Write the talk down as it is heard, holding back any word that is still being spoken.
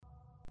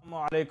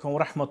Assalamu alaikum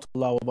wa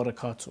rahmatullahi wa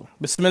barakatuh.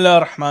 Bismillah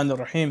ar-Rahman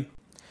ar-Rahim.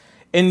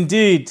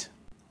 Indeed,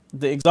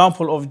 the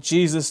example of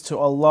Jesus to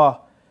Allah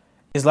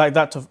is like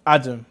that of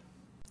Adam.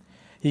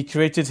 He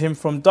created him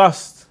from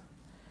dust.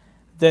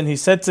 Then he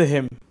said to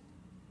him,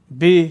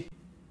 be,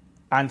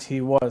 and he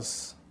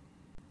was.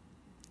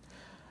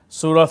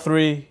 Surah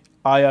 3,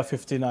 Ayah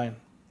 59.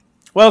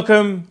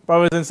 Welcome,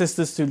 brothers and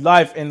sisters, to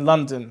Live in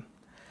London.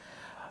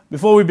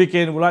 Before we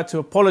begin, we'd like to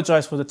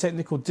apologize for the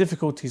technical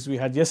difficulties we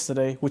had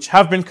yesterday, which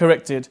have been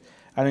corrected,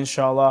 and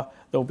inshallah,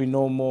 there will be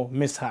no more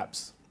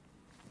mishaps.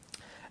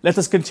 Let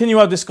us continue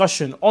our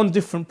discussion on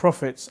different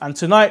prophets, and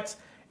tonight,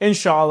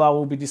 inshallah,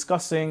 we'll be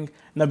discussing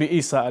Nabi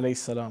Isa alayhi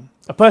salam,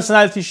 a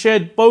personality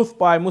shared both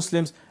by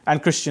Muslims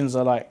and Christians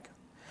alike.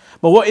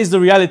 But what is the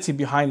reality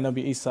behind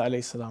Nabi Isa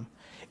alayhi salam?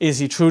 Is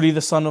he truly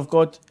the Son of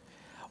God?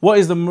 What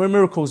is the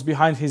miracles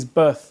behind his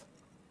birth?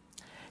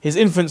 His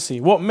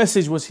infancy, what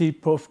message was he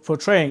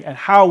portraying, and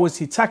how was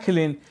he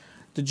tackling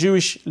the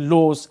Jewish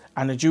laws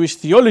and the Jewish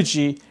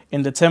theology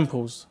in the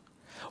temples?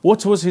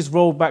 What was his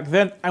role back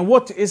then, and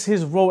what is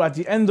his role at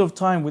the end of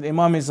time with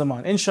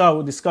Imam-e-Zaman? Inshallah,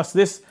 we'll discuss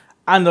this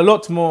and a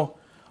lot more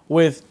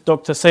with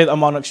Dr. Sayyid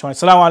Ammar Naqshbandi.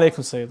 Assalamu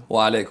alaikum, Sayyid.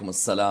 Wa alaikum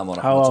assalam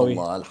wa How are we?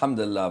 rahmatullah.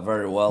 Alhamdulillah,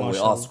 very well. MashaAllah. We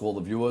ask all the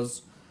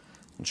viewers,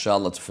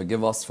 inshallah, to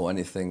forgive us for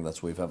anything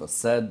that we've ever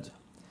said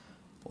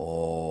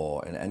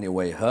or in any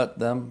way hurt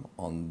them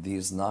on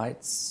these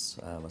nights,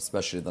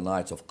 especially the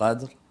night of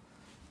Qadr.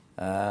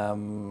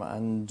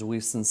 And we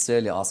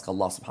sincerely ask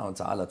Allah subhanahu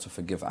wa ta'ala to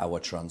forgive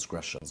our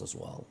transgressions as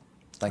well.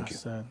 Thank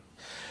you.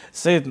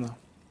 Sayyidina,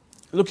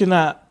 looking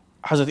at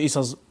Hazrat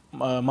Isa's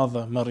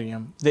mother,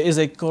 Maryam, there is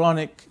a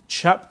Quranic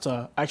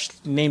chapter actually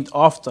named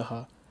after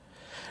her.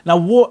 Now,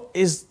 what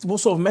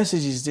sort of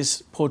message is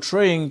this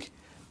portraying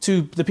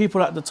to the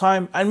people at the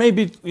time, and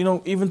maybe,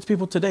 even to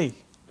people today?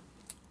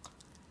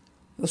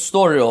 The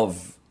story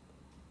of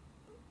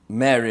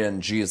Mary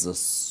and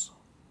Jesus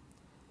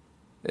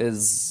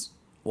is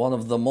one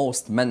of the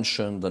most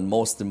mentioned and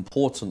most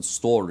important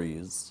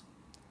stories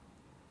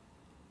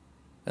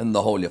in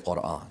the Holy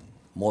Quran.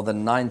 More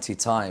than 90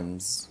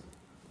 times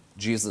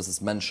Jesus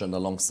is mentioned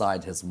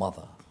alongside his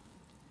mother,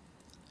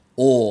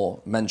 or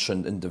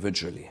mentioned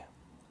individually.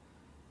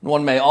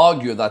 One may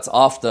argue that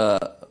after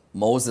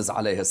Moses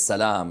alayhi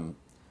salam,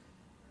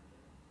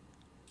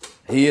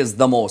 he is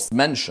the most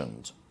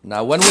mentioned.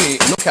 Now, when we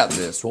look at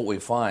this, what we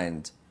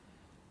find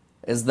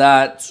is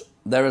that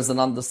there is an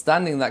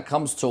understanding that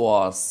comes to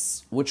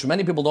us, which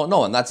many people don't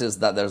know, and that is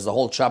that there's a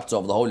whole chapter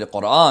of the Holy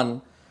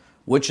Quran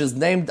which is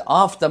named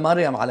after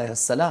Maryam alayhi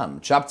salam.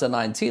 Chapter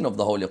 19 of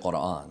the Holy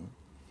Quran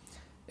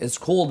is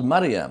called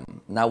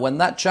Maryam. Now, when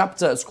that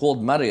chapter is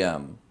called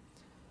Maryam,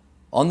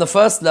 on the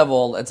first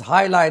level, it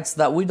highlights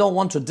that we don't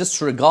want to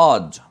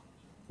disregard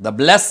the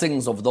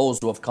blessings of those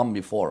who have come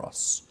before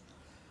us,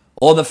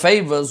 or the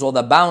favors or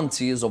the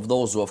bounties of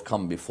those who have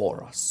come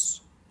before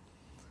us.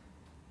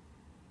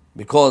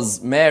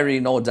 Because Mary,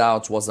 no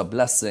doubt, was a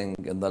blessing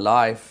in the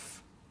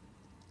life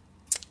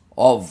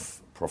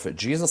of Prophet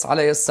Jesus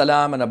alayhi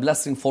salam, and a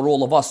blessing for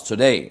all of us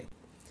today.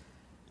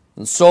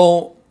 And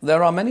so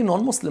there are many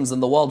non-Muslims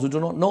in the world who do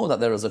not know that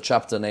there is a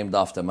chapter named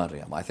after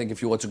Maryam. I think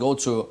if you were to go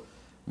to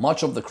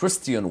much of the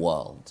Christian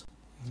world,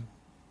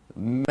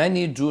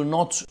 many do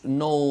not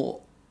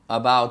know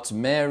about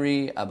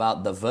Mary,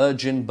 about the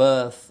virgin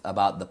birth,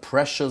 about the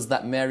pressures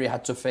that Mary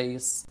had to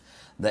face,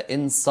 the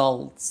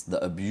insults,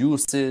 the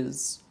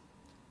abuses.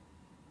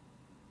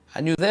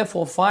 And you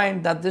therefore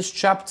find that this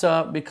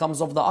chapter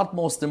becomes of the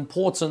utmost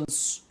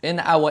importance in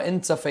our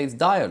interfaith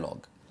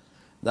dialogue.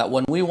 That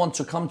when we want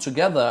to come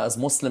together as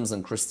Muslims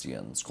and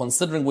Christians,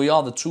 considering we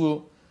are the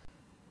two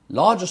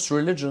largest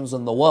religions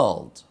in the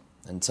world,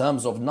 in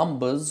terms of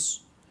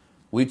numbers,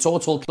 we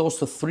total close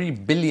to 3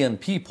 billion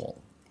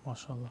people.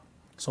 MashaAllah.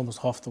 It's almost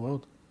half the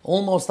world.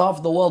 Almost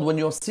half the world. When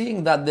you're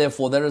seeing that,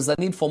 therefore, there is a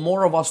need for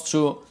more of us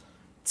to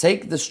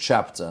take this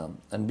chapter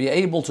and be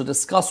able to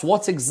discuss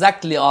what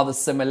exactly are the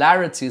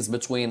similarities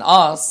between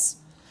us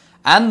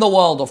and the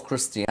world of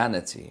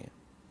Christianity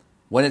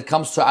when it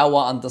comes to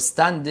our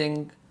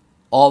understanding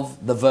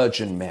of the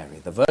Virgin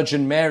Mary. The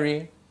Virgin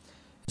Mary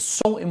is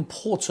so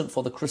important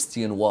for the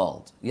Christian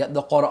world. Yet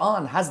the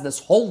Quran has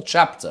this whole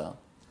chapter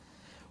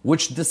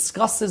which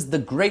discusses the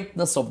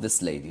greatness of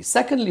this lady.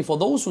 Secondly, for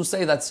those who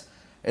say that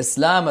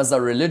Islam as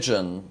a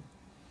religion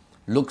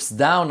looks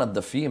down at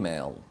the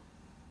female,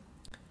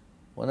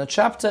 when a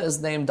chapter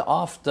is named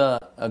after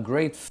a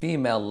great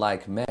female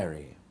like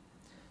Mary,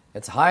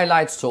 it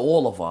highlights to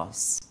all of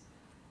us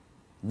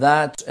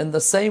that in the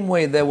same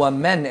way there were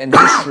men in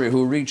history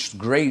who reached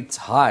great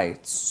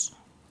heights,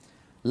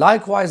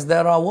 likewise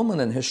there are women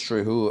in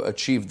history who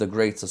achieved the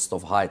greatest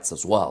of heights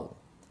as well.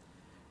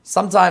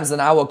 Sometimes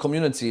in our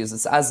communities,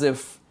 it's as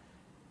if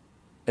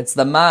it's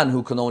the man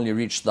who can only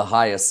reach the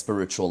highest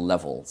spiritual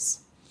levels,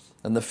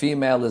 and the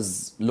female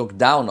is looked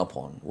down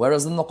upon.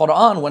 Whereas in the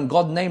Quran, when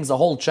God names a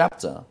whole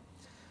chapter,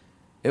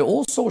 it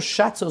also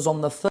shatters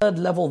on the third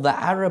level the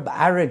Arab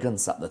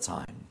arrogance at the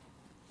time.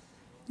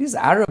 These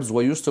Arabs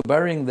were used to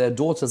burying their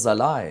daughters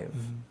alive.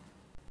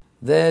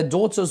 their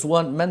daughters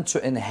weren't meant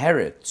to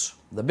inherit.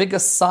 The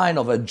biggest sign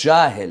of a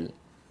jahil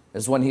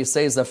is when he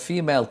says a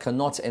female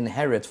cannot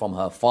inherit from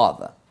her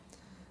father.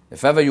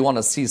 If ever you want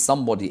to see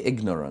somebody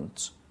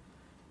ignorant,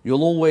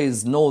 you'll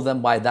always know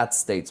them by that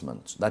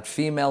statement, that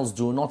females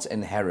do not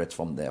inherit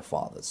from their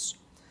fathers.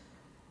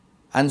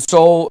 And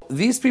so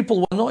these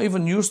people were not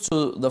even used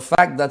to the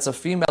fact that a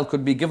female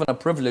could be given a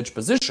privileged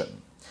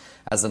position.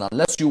 As in,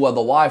 unless you were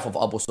the wife of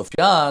Abu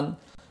Sufyan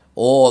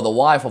or the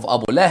wife of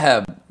Abu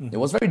Lahab, it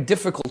was very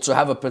difficult to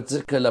have a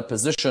particular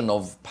position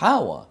of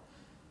power.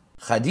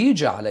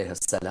 Khadija alayhi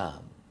salam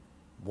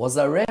was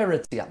a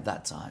rarity at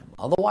that time.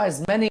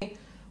 Otherwise, many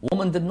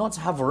women did not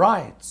have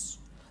rights.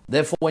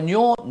 Therefore, when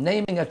you're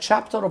naming a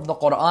chapter of the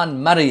Quran,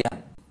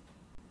 Maryam,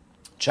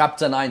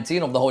 chapter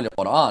 19 of the Holy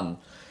Quran,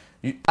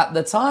 at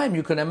the time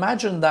you can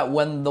imagine that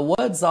when the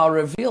words are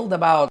revealed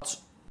about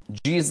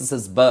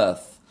Jesus'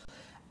 birth,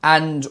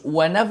 and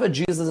whenever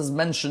Jesus is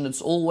mentioned,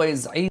 it's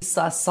always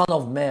Isa, son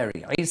of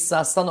Mary,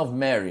 Isa, son of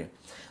Mary.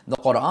 The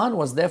Quran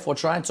was therefore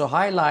trying to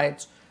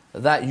highlight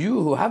that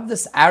you who have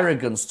this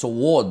arrogance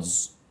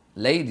towards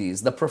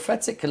ladies, the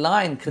prophetic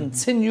line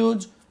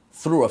continued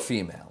through a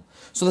female.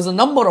 So there's a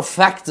number of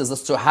factors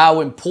as to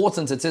how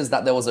important it is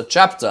that there was a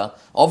chapter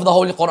of the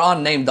Holy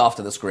Quran named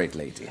after this great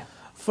lady.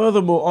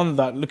 Furthermore on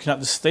that, looking at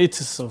the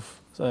status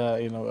of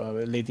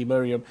Lady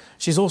Maryam,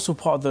 she's also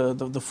part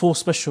of the four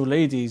special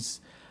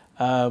ladies.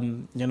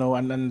 And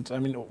I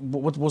mean,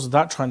 what was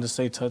that trying to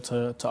say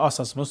to us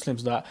as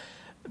Muslims, that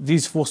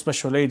these four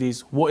special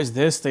ladies, what is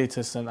their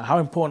status and how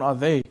important are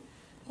they?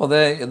 Well,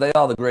 they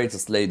are the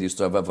greatest ladies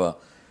to have ever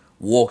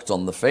walked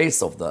on the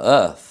face of the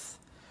earth.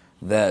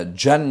 Their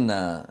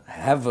Jannah,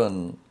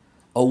 heaven,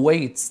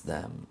 awaits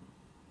them.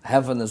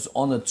 Heaven is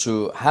honored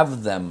to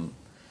have them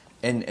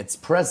in its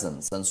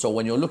presence. And so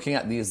when you're looking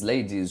at these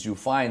ladies, you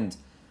find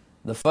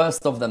the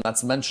first of them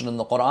that's mentioned in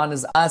the Quran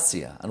is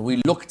Asiya. And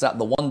we looked at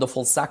the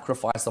wonderful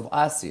sacrifice of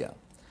Asiya.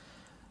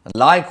 And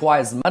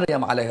likewise,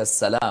 Maryam alayhi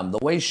salam, the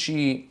way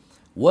she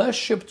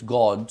worshipped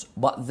God,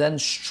 but then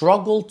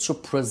struggled to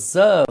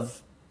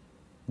preserve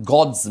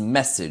God's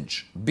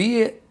message,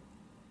 be it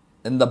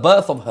in the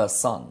birth of her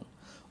son,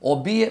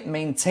 or be it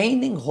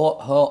maintaining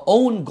her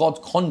own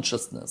God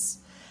consciousness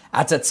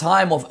at a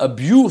time of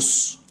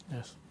abuse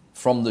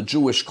from the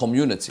Jewish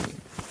community,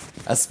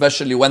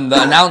 especially when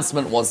the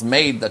announcement was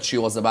made that she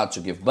was about to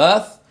give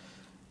birth.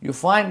 You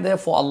find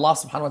therefore Allah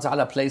subhanahu wa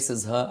ta'ala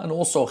places her and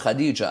also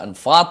Khadija and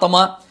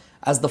Fatima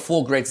as the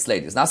four greatest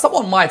ladies. Now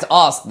someone might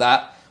ask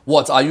that,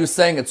 what are you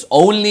saying it's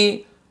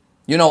only,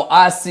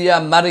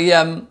 Asiya,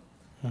 Maryam,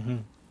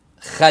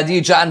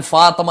 Khadija and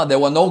Fatima?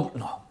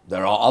 No,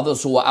 there are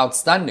others who were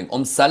outstanding.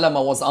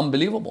 Salama was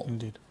unbelievable.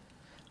 Indeed.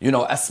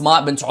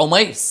 Asma bint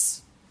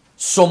Umays,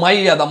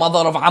 Sumayya, the mother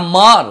of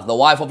Ammar, the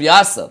wife of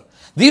Yasir.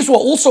 These were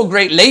also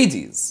great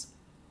ladies.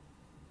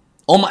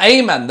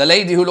 Ayman, the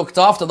lady who looked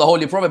after the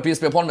Holy Prophet, peace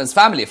be upon him, his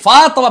family.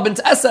 Fatima bint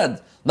Asad,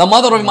 the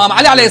mother of Imam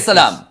Ali alayhi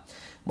salam.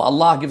 But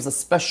Allah gives a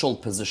special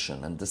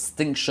position and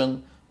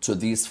distinction to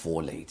these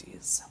four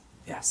ladies.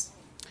 Yes.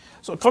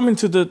 So coming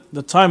to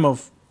the time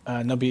of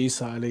Nabi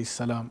Isa alayhi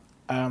salam,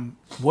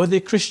 were there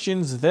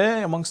Christians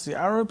there amongst the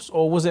Arabs,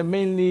 or was it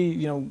mainly,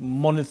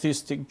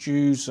 monotheistic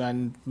Jews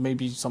and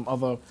maybe some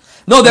other?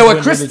 No, there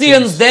were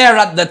Christians there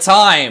at the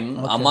time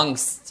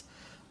amongst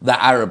the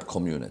Arab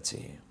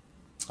community.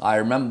 I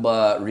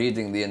remember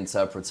reading the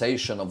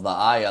interpretation of the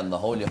ayah in the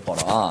Holy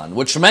Quran,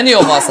 which many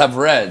of us have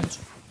read.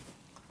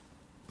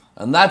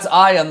 And that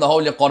ayah in the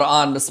Holy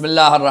Quran,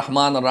 Bismillah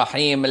ar-Rahman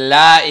ar-Rahim,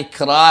 La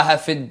ikraha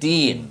fid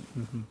deen.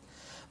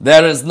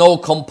 There is no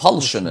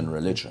compulsion in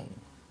religion.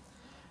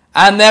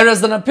 And there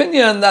is an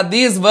opinion that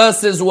these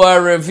verses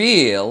were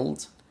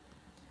revealed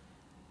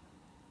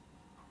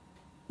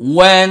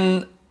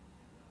when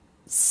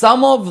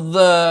some of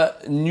the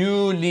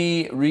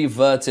newly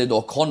reverted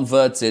or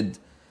converted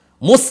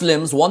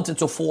Muslims wanted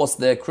to force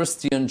their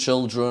Christian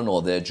children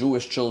or their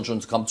Jewish children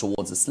to come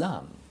towards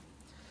Islam.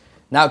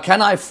 Now,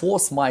 can I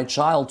force my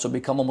child to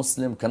become a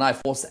Muslim? Can I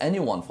force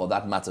anyone for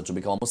that matter to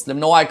become a Muslim?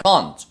 No, I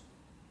can't.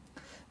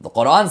 The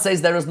Quran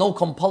says there is no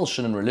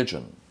compulsion in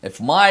religion.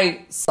 If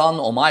my son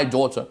or my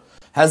daughter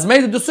has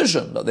made a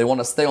decision that they want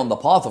to stay on the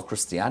path of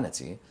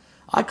Christianity,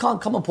 I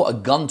can't come and put a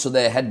gun to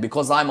their head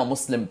because I'm a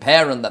Muslim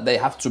parent that they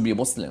have to be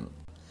Muslim.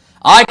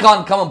 I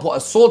can't come and put a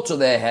sword to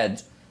their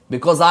head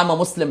because I'm a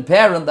Muslim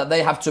parent that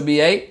they have to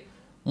be a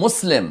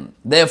Muslim.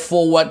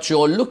 Therefore, what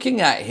you're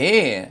looking at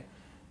here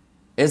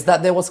is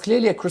that there was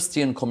clearly a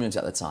Christian community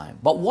at the time.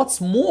 But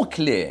what's more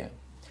clear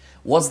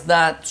was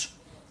that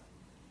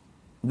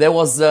there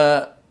was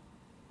a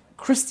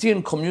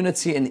Christian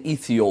community in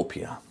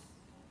Ethiopia.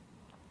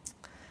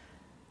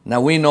 Now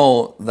we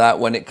know that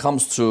when it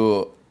comes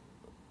to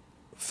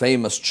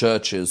famous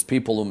churches,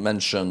 people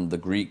mention the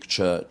Greek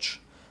church,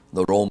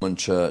 the Roman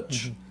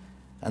church,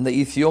 and the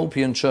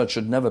Ethiopian church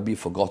should never be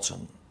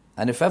forgotten.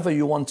 And if ever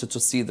you wanted to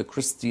see the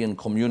Christian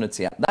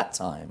community at that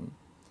time,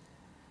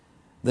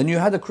 then you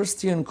had a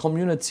Christian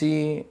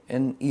community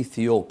in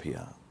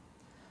Ethiopia.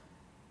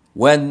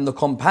 When the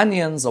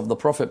companions of the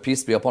Prophet,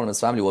 peace be upon him, and his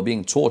family, were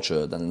being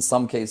tortured, and in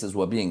some cases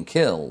were being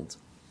killed,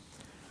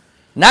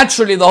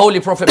 naturally the Holy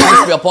Prophet,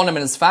 peace be upon him,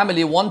 and his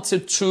family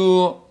wanted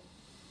to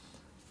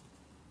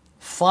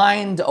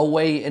find a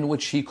way in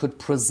which he could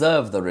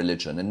preserve the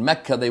religion. In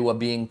Mecca they were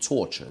being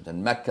tortured.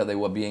 In Mecca they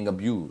were being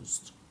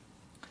abused.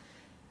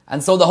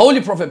 And so the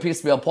Holy Prophet,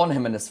 peace be upon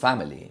him, and his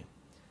family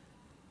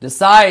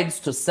decides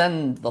to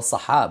send the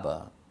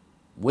Sahaba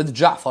with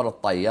Ja'far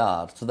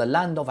al-Tayyar to the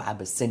land of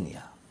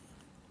Abyssinia.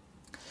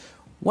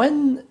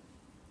 When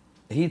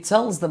he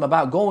tells them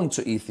about going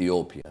to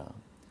Ethiopia,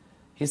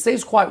 he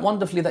says quite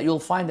wonderfully that you'll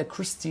find a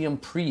Christian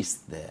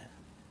priest there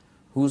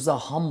who's a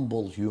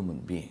humble human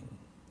being.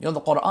 You know,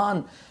 the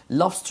Quran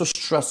loves to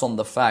stress on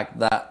the fact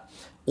that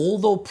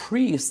although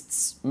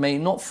priests may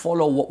not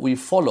follow what we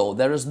follow,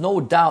 there is no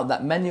doubt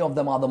that many of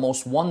them are the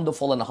most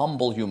wonderful and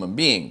humble human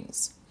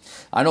beings.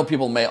 I know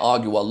people may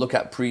argue, well, look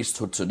at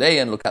priesthood today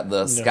and look at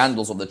the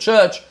scandals of the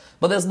church,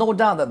 but there's no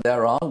doubt that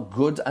there are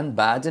good and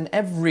bad in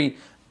every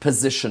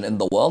position in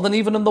the world, and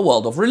even in the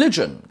world of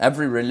religion.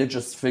 Every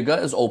religious figure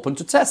is open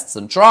to tests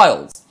and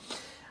trials.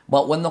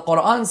 But when the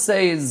Quran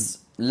says,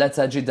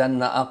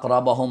 لَتَجِدَنَّ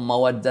أَقْرَبَهُمْ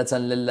مَوَدَّةً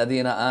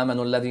لِلَّذِينَ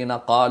آمَنُوا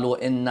الَّذِينَ قَالُوا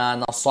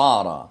إِنَّا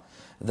نَصَارَى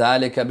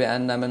ذَلِكَ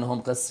بِأَنَّ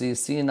مِنْهُمْ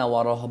قِسِّيسِينَ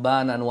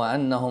وَرُهْبَانًا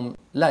وَأَنَّهُمْ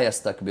لَا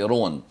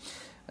يَسْتَكْبِرُونَ.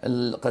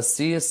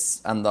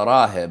 Al-Qassis and the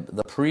Rahib,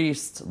 the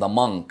priest, the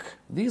monk,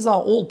 these are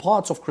all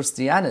parts of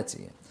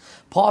Christianity,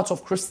 part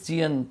of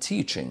Christian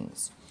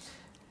teachings,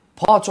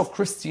 part of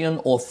Christian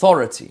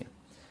authority.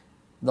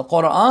 The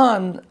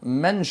Quran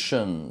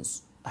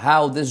mentions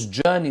how this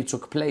journey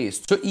took place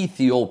to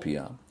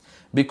Ethiopia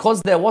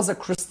because there was a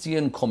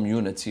Christian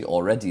community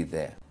already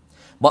there.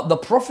 But the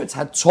Prophet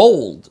had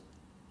told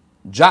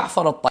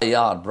Ja'far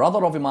al-Tayyar,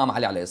 brother of Imam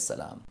Ali alayhi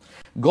salam,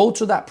 go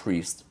to that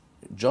priest.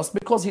 Just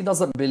because he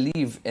doesn't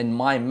believe in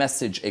my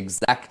message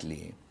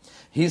exactly,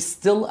 he's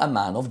still a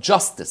man of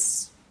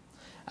justice.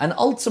 And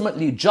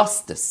ultimately,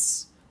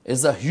 justice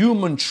is a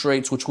human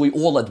trait which we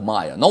all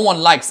admire. No one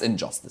likes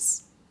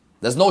injustice.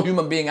 There's no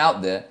human being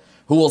out there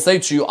who will say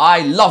to you,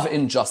 I love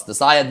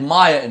injustice, I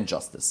admire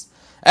injustice.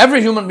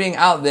 Every human being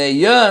out there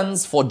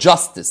yearns for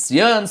justice,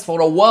 yearns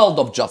for a world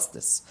of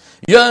justice,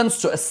 yearns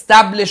to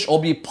establish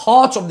or be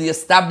part of the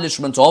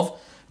establishment of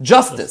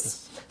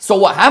justice. So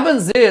what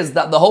happens is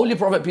that the Holy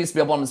Prophet, peace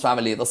be upon his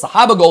family, the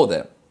Sahaba go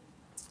there.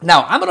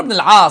 Now, Amr ibn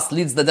al-As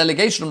leads the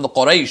delegation of the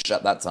Quraysh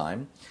at that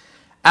time.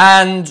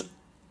 And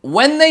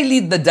when they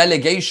lead the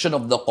delegation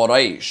of the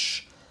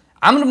Quraysh,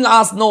 Amr ibn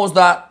al-As knows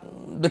that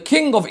the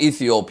king of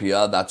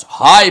Ethiopia, that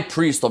high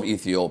priest of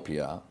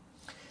Ethiopia,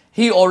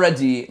 he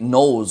already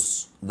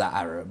knows the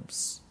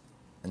Arabs.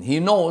 And he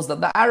knows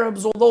that the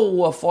Arabs, although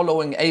were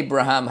following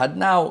Abraham, had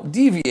now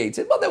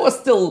deviated, but there were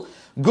still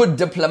good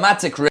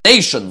diplomatic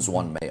relations,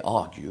 one may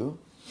argue.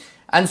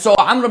 And so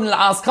Amr ibn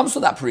al-As comes to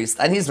that priest,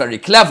 and he's very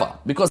clever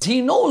because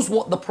he knows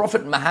what the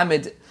Prophet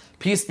Muhammad,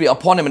 peace be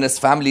upon him, and his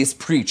family is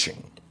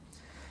preaching.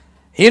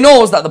 He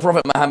knows that the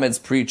Prophet Muhammad is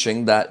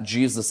preaching that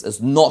Jesus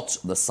is not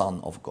the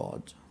Son of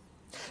God,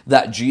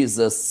 that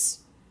Jesus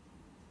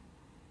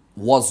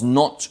was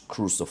not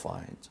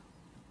crucified,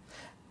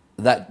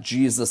 that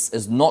Jesus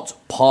is not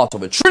part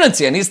of a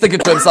Trinity. And he's thinking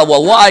to himself,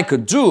 well, what I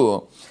could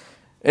do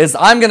is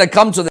I'm going to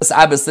come to this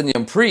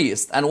Abyssinian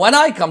priest. And when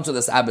I come to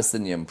this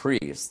Abyssinian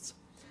priest,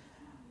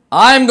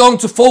 I'm going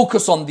to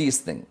focus on these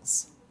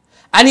things.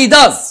 And he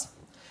does.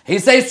 He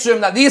says to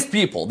him that these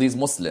people, these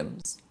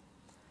Muslims,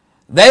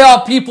 they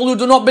are people who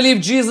do not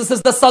believe Jesus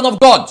is the Son of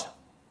God.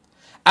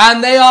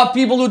 And they are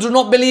people who do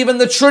not believe in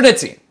the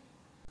Trinity.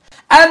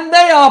 And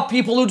they are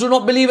people who do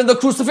not believe in the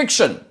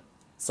crucifixion.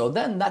 So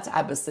then that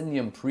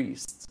Abyssinian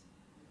priest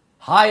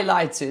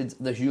highlighted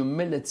the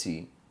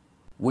humility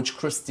which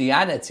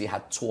Christianity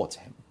had taught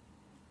him.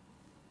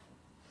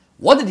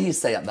 What did he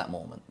say at that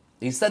moment?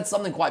 He said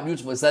something quite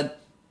beautiful. He said,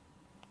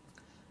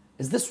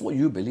 is this what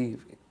you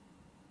believe?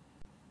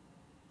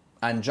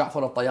 And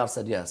Ja'far al-Tayyar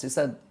said, yes. He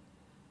said,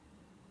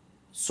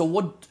 so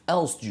what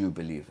else do you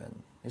believe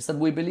in? He said,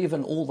 we believe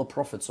in all the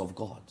prophets of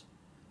God,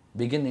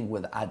 beginning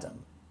with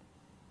Adam,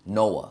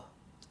 Noah,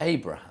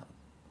 Abraham.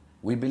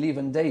 We believe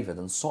in David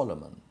and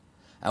Solomon.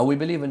 And we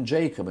believe in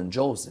Jacob and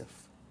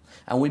Joseph.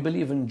 And we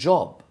believe in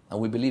Job. And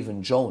we believe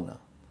in Jonah.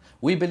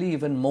 We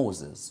believe in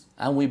Moses.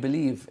 And we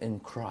believe in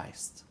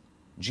Christ,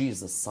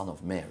 Jesus, son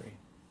of Mary.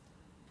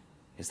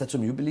 He said to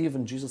him, you believe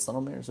in Jesus, son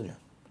of Mary? He said, yeah.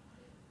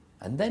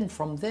 And then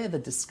from there, the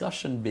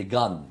discussion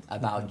began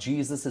about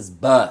Jesus'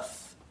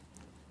 birth.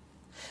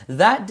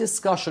 That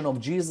discussion of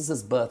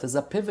Jesus' birth is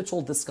a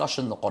pivotal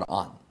discussion in the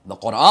Quran. The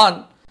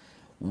Quran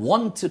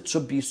wanted to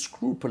be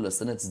scrupulous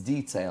in its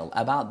detail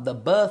about the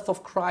birth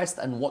of Christ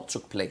and what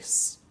took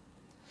place.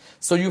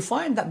 So you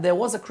find that there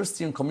was a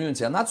Christian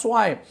community, and that's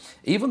why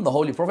even the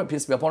Holy Prophet,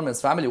 peace be upon him, and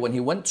his family, when he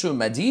went to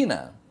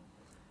Medina,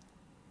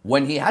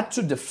 when he had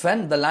to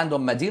defend the land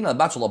of Medina, the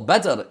Battle of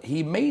Badr,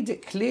 he made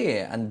it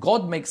clear, and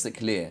God makes it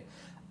clear,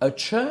 a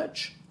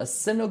church, a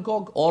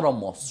synagogue, or a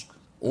mosque,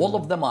 all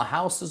of them are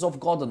houses of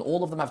God, and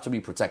all of them have to be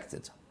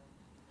protected.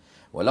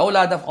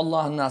 ولولا دفع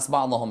الله الناس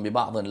بعضهم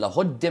ببعض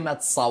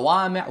لهدمت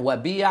صوامع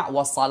وبيع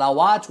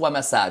وصلوات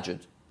ومساجد.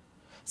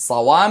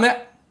 صوامع,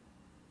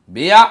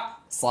 بيع,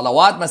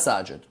 صلوات,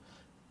 مساجد.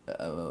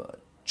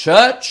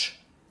 Church,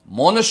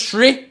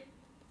 monastery,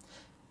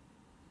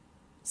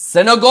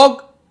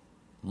 synagogue,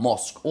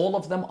 mosque. All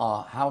of them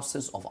are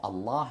houses of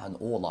Allah and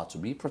all are to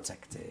be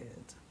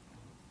protected.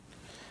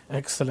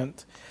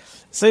 Excellent.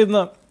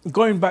 Sayyidina,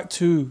 going back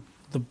to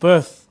the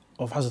birth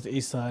of Hazrat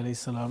Isa alayhi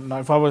salam. Now,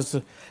 if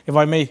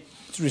I may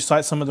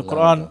recite some of the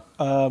Quran,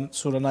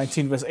 Surah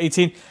 19, verse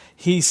 18,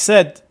 he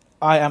said,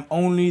 I am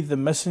only the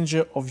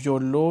messenger of your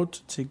Lord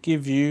to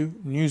give you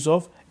news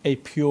of a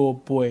pure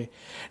boy.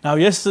 Now,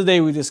 yesterday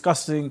we were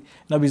discussing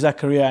Nabi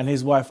Zakaria and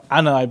his wife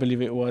Anna, I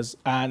believe it was,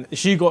 and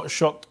she got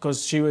shocked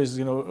because she was,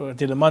 did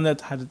a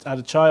manat, had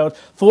a child,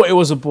 thought it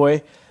was a boy,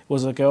 it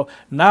was a girl.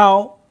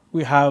 Now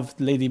we have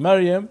Lady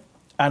Maryam,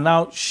 and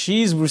now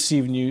she's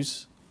received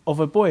news of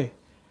a boy.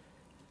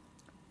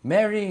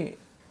 Mary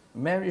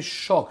is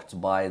shocked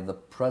by the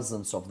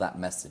presence of that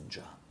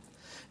messenger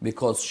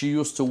because she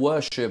used to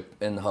worship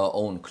in her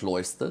own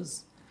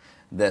cloisters.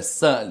 There's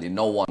certainly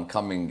no one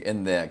coming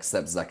in there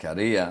except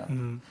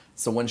Zakaria.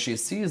 So when she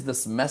sees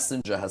this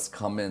messenger has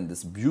come in,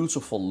 this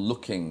beautiful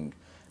looking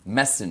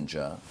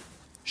messenger,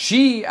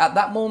 she at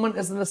that moment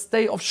is in a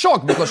state of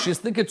shock because she's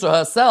thinking to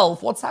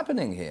herself, what's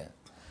happening here?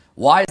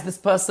 Why is this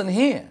person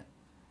here?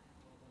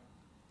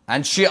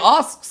 And she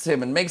asks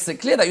him and makes it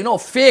clear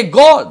that, fear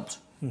God.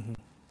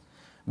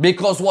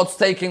 Because what's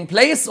taking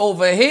place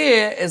over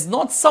here is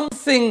not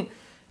something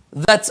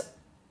that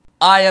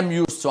I am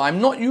used to. I'm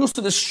not used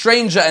to the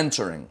stranger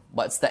entering,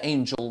 but it's the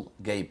angel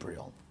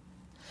Gabriel.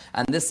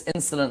 And this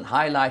incident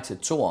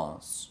highlighted to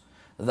us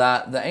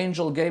that the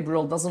angel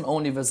Gabriel doesn't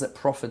only visit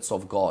prophets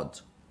of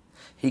God.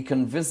 He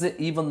can visit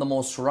even the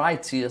most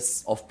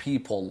righteous of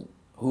people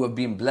who have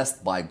been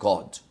blessed by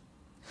God.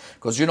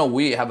 Because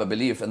we have a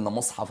belief in the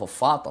Mus'haf of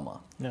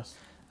Fatima. Yes.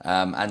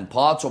 And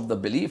part of the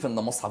belief in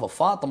the Mus'haf of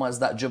Fatima is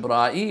that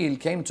Jibreel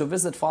came to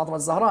visit Fatima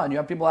al-Zahra. And you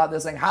have people out there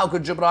saying, how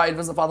could Jibreel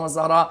visit Fatima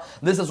al-Zahra?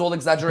 This is all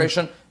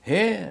exaggeration.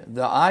 Here,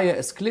 the ayah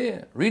is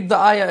clear. Read the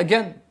ayah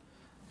again.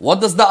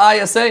 What does the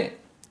ayah say?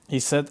 He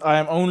said, I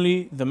am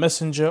only the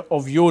messenger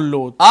of your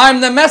Lord.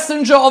 I'm the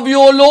messenger of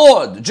your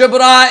Lord.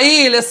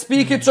 Jibreel is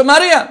speaking to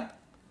Maryam.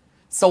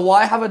 So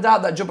why have a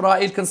doubt that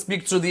Jibreel can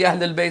speak to the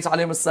Ahl al-Bayt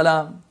alayhim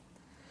as-salam?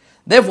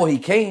 Therefore he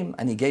came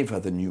and he gave her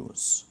the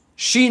news.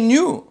 She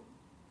knew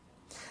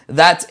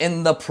that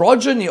in the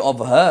progeny of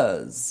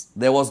hers,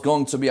 there was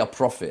going to be a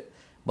prophet.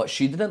 But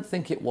she didn't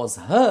think it was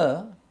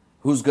her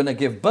who's going to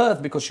give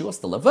birth because she was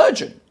still a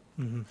virgin.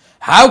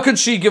 How could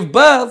she give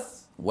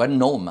birth when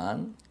no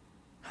man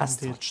has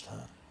touched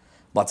her?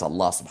 But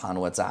Allah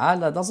subhanahu wa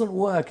ta'ala doesn't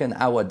work in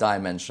our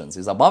dimensions.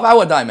 He's above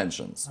our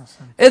dimensions.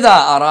 إِذَا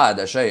أَرَادَ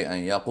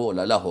شَيْئًا يَقُولَ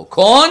لَهُ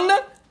كُن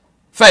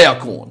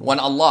فَيَكُونَ. When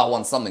Allah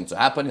wants something to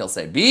happen, He'll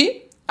say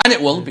be, and it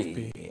will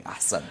be.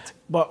 Ahsant.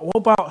 But what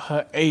about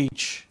her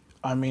age?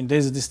 I mean,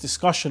 there's this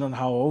discussion on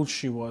how old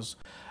she was.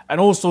 And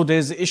also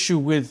there's the issue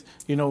with,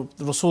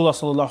 Rasulullah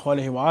sallallahu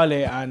alayhi wa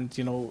alayhi and,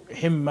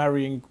 him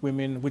marrying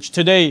women, which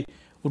today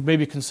would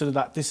maybe consider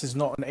that this is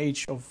not an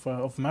age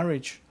of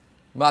marriage.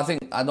 But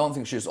I don't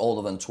think she's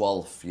older than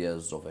 12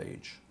 years of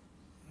age.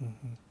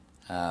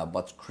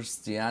 But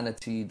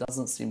Christianity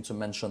doesn't seem to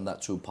mention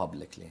that too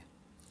publicly.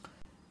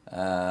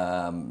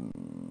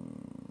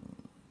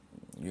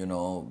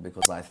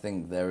 Because I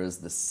think there is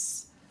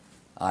this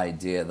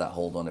idea that,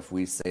 hold on, if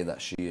we say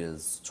that she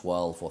is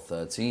 12 or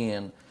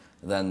 13,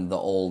 then the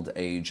old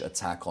age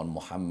attack on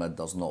Muhammad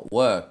does not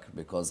work,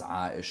 because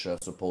Aisha,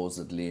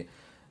 supposedly,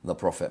 the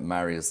Prophet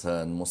marries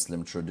her in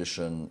Muslim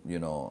tradition,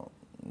 in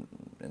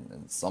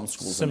some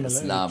schools Similar in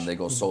Islam, age. they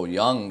go so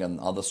young, and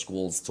other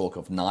schools talk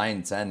of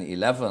 9, 10,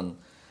 11.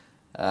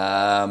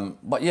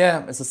 But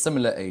yeah, it's a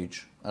similar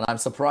age. And I'm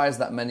surprised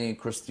that many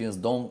Christians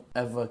don't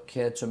ever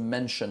care to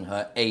mention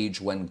her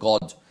age when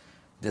God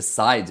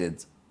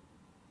decided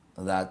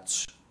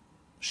that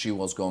she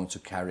was going to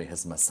carry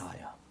his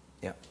Messiah.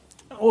 Yeah.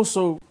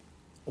 Also,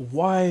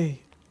 why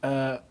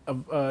a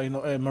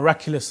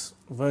miraculous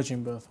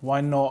virgin birth?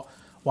 Why not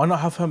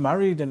have her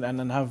married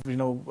and have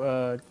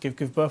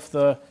give birth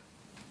the,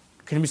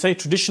 can we say,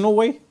 traditional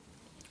way?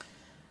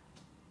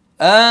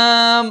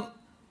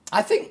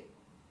 I think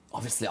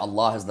obviously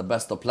Allah is the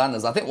best of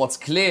planners. I think what's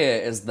clear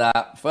is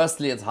that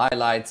firstly it's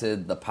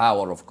highlighted the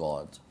power of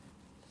God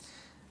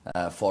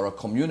for a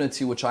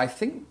community which I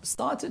think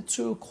started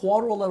to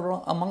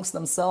quarrel amongst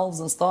themselves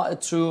and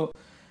started to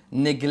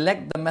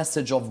neglect the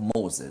message of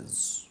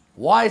Moses.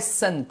 Why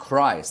send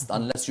Christ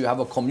unless you have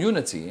a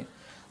community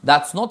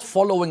that's not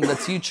following the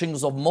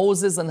teachings of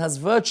Moses and has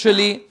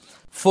virtually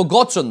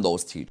forgotten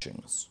those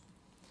teachings?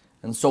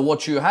 And so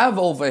what you have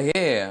over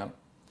here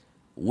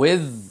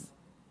with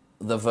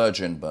the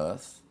virgin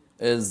birth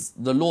is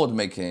the Lord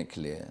making it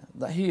clear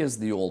that He is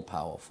the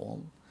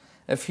all-powerful.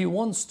 If He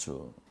wants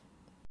to,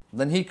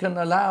 then He can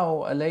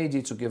allow a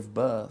lady to give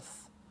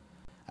birth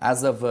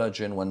as a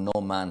virgin when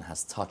no man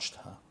has touched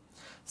her.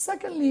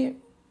 Secondly,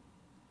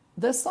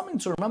 there's something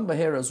to remember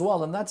here as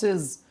well, and that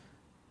is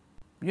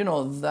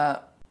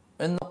that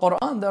in the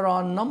Quran there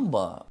are a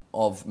number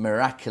of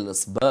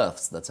miraculous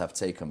births that have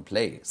taken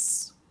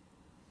place,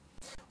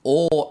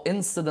 or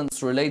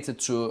incidents related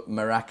to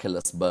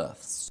miraculous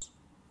births.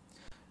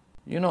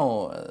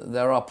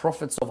 There are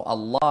prophets of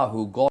Allah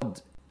who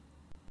God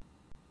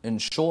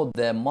ensured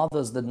their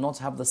mothers did not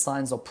have the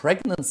signs of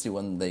pregnancy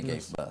when they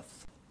gave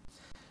birth.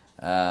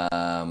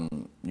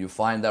 You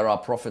find there are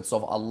prophets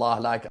of Allah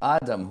like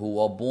Adam who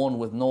were born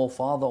with no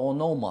father or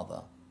no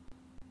mother.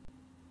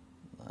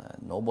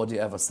 Nobody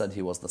ever said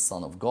he was the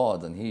son of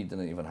God, and he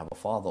didn't even have a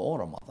father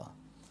or a mother.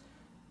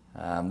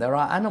 There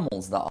are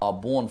animals that are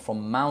born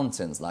from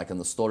mountains, like in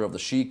the story of the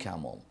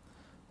she-camel,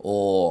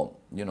 or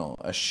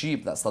a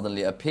sheep that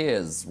suddenly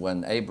appears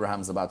when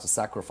Abraham's about to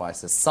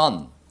sacrifice his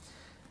son.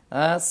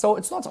 So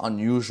it's not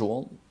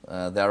unusual.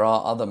 There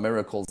are other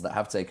miracles that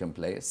have taken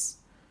place.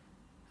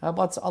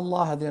 But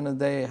Allah at the end of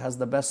the day has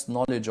the best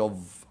knowledge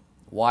of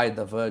why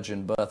the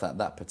virgin birth at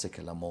that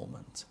particular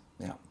moment.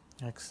 Yeah.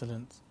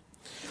 Excellent.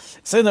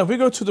 So now we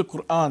go to the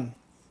Quran,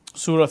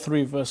 Surah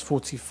 3, verse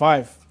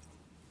 45.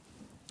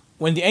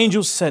 When the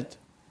angel said,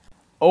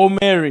 "O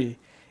Mary,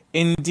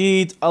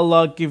 indeed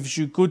Allah gives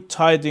you good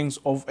tidings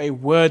of a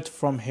word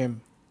from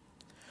Him,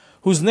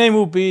 whose name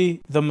will be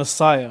the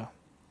Messiah,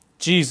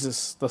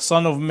 Jesus, the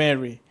son of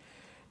Mary,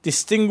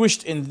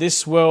 distinguished in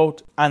this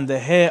world and the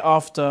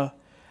hereafter,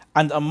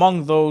 and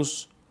among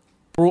those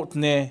brought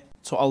near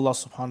to Allah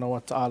subhanahu wa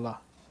ta'ala."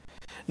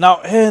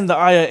 Now here in the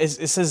ayah,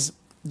 it says,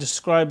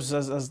 describes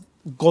as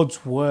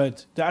God's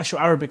word. The actual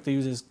Arabic they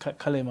use is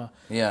kalima.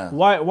 Yeah.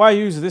 Why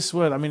use this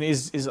word? I mean,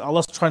 is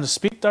Allah trying to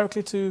speak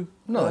directly to?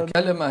 No,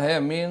 kalima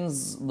here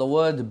means the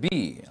word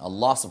be.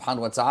 Allah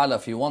subhanahu wa ta'ala,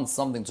 if He wants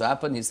something to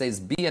happen, He says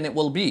be and it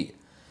will be.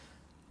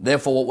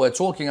 Therefore, what we're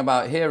talking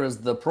about here is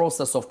the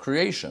process of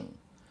creation.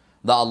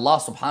 That Allah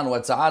subhanahu wa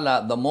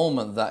ta'ala, the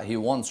moment that He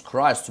wants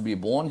Christ to be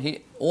born,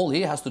 all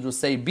He has to do is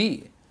say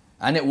be,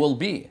 and it will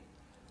be.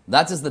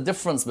 That is the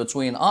difference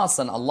between us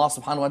and Allah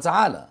subhanahu wa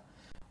ta'ala.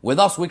 With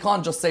us, we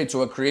can't just say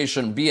to a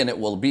creation, be and it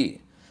will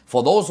be.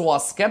 For those who are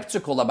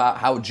skeptical about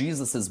how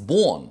Jesus is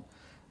born,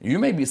 you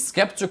may be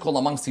skeptical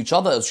amongst each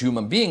other as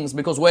human beings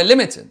because we're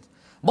limited.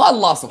 But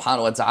Allah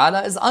subhanahu wa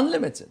ta'ala is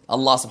unlimited.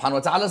 Allah subhanahu wa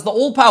ta'ala is the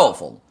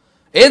all-powerful.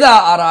 إِذَا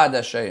أَرَادَ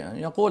شَيْئًا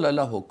يَقُولَ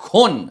لَهُ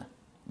كُن,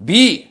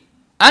 be,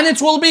 and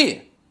it will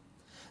be.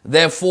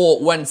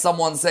 Therefore, when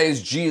someone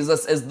says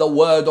Jesus is the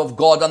word of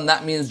God and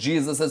that means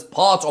Jesus is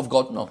part of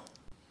God, no.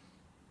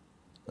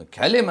 The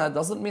kalima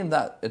doesn't mean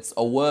that it's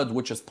a word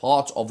which is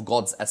part of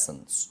God's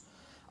essence.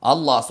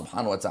 Allah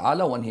subhanahu wa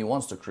ta'ala, when He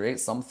wants to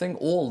create something,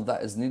 all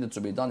that is needed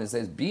to be done, He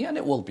says be and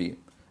it will be.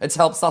 It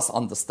helps us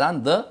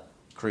understand the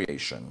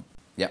creation.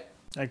 Yeah.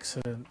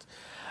 Excellent.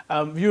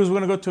 Viewers, we're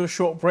going to go to a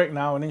short break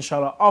now, and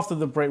inshallah after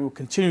the break we'll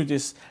continue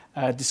this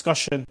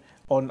discussion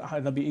on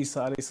Nabi Isa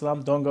alayhi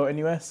salam. Don't go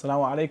anywhere.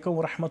 Assalamu alaikum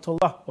wa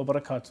rahmatullah wa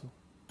barakatuh.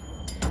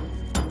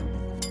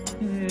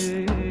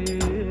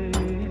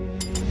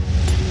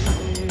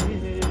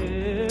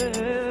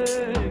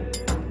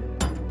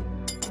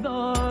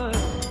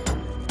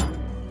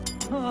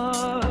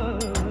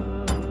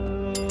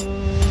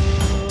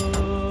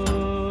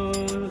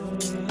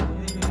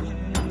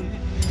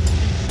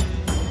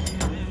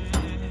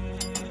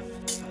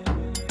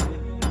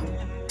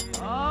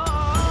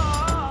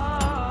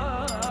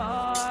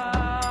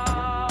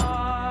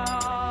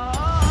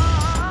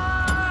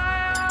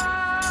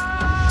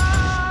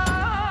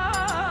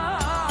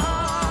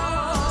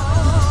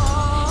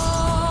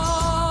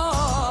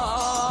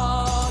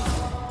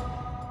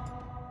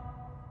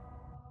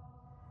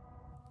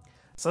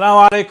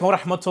 Assalamu alaikum wa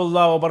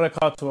rahmatullah wa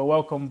barakatuh.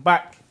 Welcome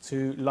back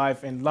to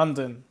Live in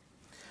London.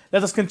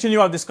 Let us continue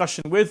our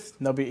discussion with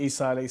Nabi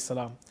Isa alayhi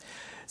salam.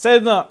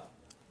 Sayyidina,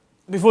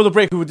 before the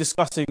break we were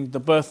discussing the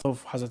birth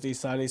of Hazrat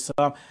Isa alayhi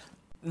salam.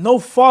 No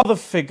father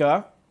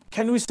figure.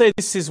 Can we say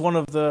this is one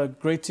of the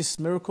greatest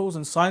miracles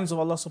and signs of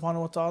Allah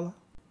subhanahu wa ta'ala?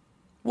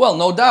 Well,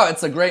 no doubt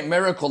it's a great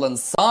miracle and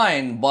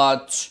sign,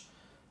 but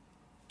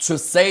to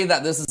say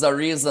that this is a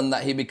reason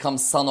that He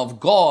becomes son of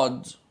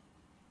God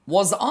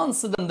was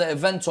answered in the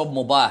event of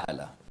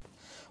Mubahala.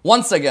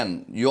 Once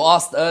again, you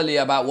asked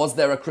earlier about was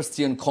there a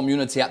Christian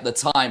community at the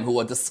time who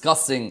were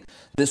discussing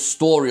this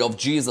story of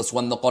Jesus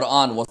when the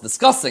Quran was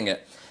discussing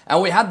it.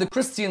 And we had the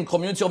Christian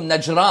community of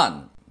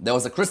Najran. There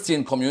was a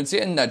Christian community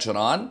in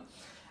Najran.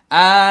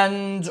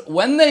 And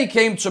when they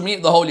came to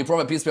meet the Holy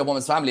Prophet, peace be upon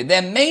his family,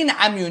 their main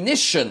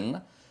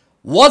ammunition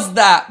was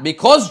that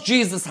because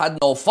Jesus had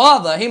no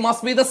father, He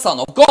must be the son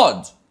of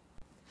God.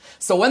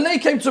 So when they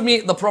came to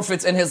meet the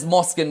Prophet in his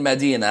mosque in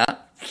Medina,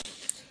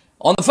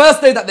 on the first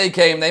day that they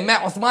came, they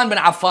met Uthman bin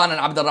Affan and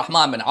Abd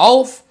al-Rahman bin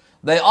Auf.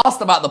 They asked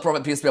about the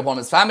Prophet, peace be upon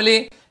his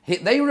family.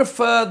 They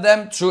referred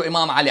them to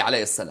Imam Ali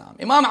alayhi salam.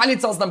 Imam Ali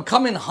tells them,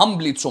 come in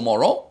humbly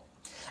tomorrow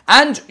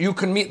and you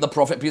can meet the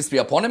Prophet, peace be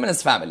upon him, and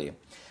his family.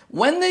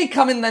 When they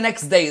come in the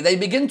next day, they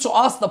begin to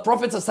ask the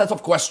Prophet a set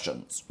of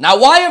questions. Now,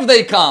 why have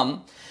they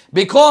come?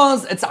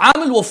 Because it's Aam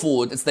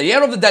al-Wufud, it's the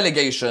year of the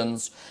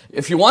delegations.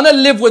 If you want to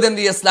live within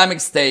the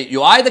Islamic State,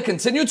 you either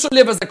continue to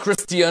live as a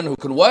Christian who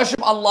can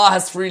worship Allah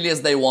as freely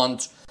as they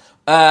want,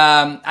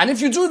 And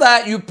if you do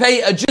that, you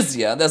pay a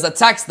jizya. There's a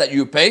tax that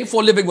you pay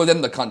for living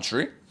within the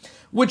country,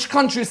 which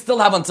countries still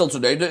have until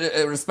today,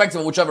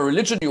 irrespective of whichever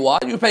religion you are.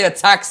 You pay a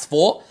tax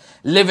for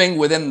living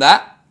within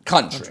that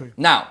country.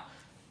 Now,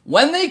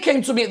 when they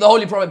came to meet the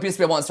Holy Prophet, peace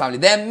be upon his family,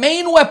 their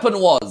main weapon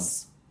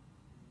was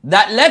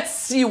that let's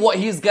see what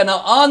he's going to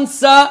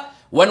answer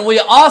when we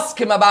ask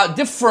him about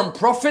different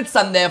prophets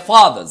and their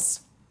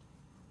fathers.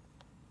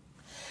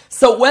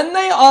 So when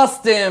they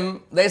asked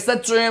him, they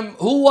said to him,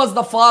 who was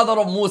the father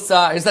of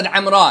Musa? He said,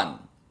 Imran.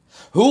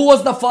 Who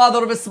was the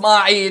father of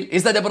Ismail? He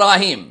said,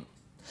 Ibrahim.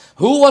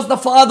 Who was the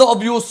father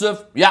of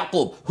Yusuf?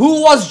 Yaqub.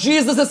 Who was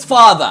Jesus'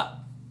 father?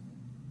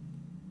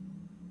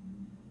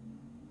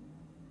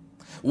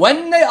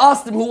 When they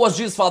asked him who was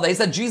Jesus' father, he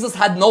said Jesus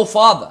had no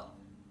father.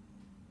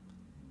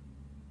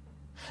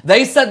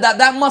 They said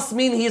that must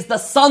mean he is the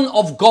son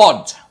of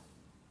God.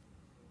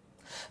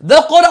 The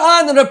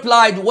Quran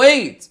replied,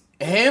 wait,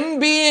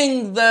 him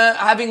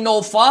having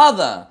no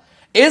father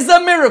is a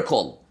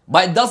miracle,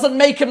 but it doesn't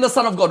make him the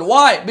son of God.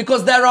 Why?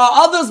 Because there are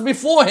others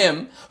before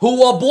him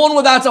who were born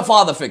without a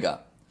father figure.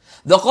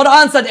 The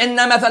Quran said, إِنَّ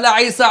مَثَلَ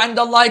عِيسَى عِنْدَ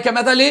اللَّهِ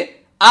كَمَثَلِ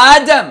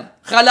آدَمَ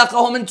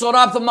خَلَقَهُ مِنْ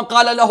تُرَابٍ ثُمَّ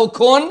قَالَ لَهُ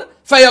كُنْ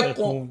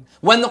فَيَكُونَ.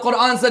 When the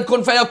Quran said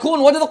kun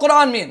fayakun, what did the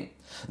Quran mean?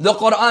 The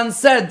Quran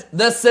said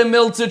the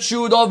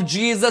similitude of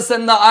Jesus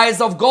in the eyes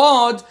of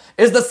God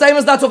is the same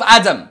as that of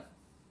Adam.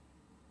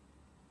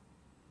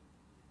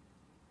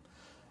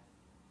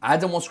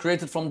 Adam was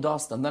created from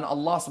dust, and then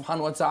Allah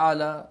subhanahu wa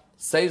ta'ala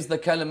says the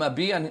kalima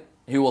be, and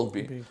he will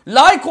be.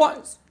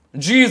 Likewise,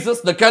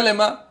 Jesus, the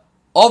kalima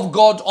of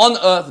God on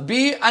earth,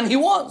 be, and he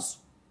was.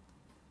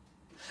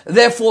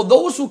 Therefore,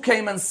 those who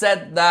came and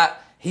said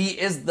that he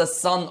is the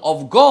son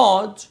of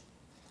God,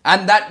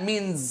 and that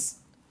means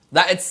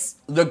that it's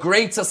the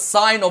greatest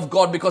sign of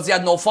God because he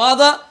had no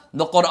father,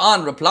 the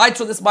Quran replied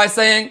to this by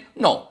saying,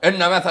 no. إِنَّ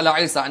مَثَلَ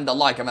عِيسَى عِنْدَ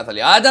اللَّهِ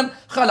كَمَثَلِ آدَمَ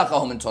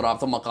خَلَقَهُ مِنْ تُرَابٍ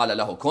ثُمَّ قَالَ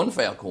لَهُ كُنْ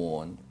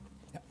فَيَكُونَ.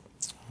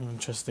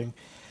 Interesting.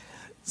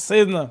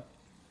 Sayyidina,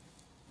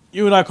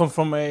 you and I come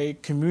from a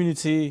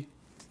community,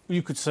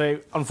 you could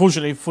say,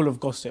 unfortunately, full of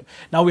gossip.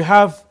 Now we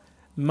have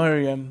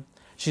Maryam.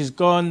 She's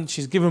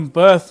given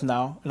birth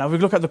now. Now we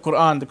look at the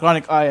Quran, the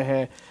Quranic ayah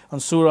here on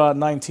Surah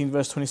 19,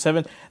 verse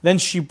 27. Then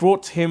she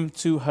brought him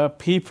to her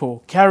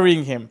people,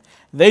 carrying him.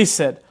 They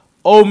said,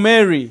 O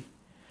Mary,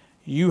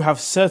 you have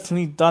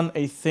certainly done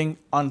a thing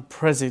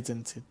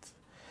unprecedented.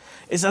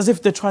 It's as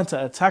if they're trying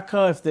to attack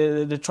her, if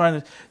they're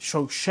trying to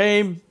show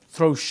shame,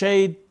 throw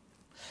shade.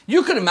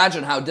 You can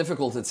imagine how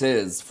difficult it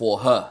is for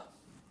her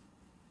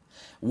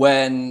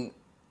when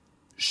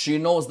she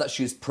knows that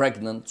she's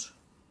pregnant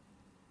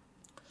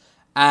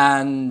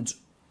and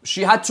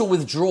she had to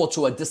withdraw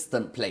to a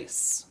distant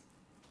place.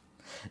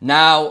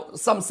 Now,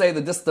 some say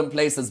the distant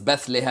place is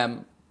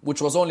Bethlehem,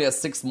 which was only a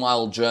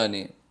 6-mile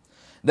journey.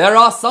 There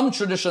are some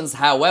traditions,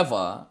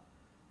 however,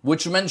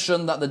 which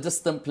mention that the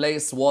distant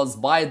place was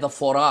by the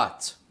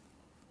Furat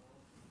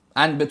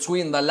and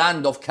between the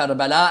land of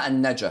Karbala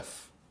and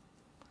Najaf.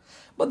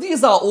 But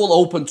these are all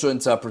open to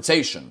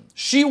interpretation.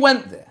 She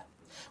went there.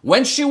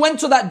 When she went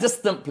to that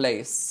distant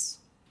place,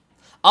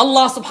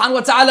 Allah subhanahu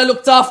wa ta'ala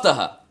looked after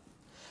her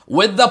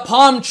with the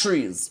palm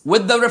trees,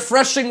 with the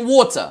refreshing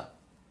water.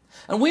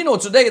 And we know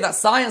today that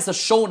science has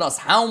shown us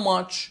how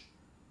much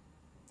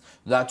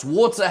that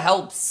water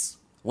helps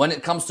when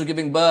it comes to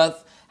giving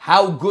birth,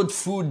 how good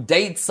food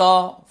dates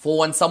are for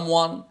when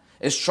someone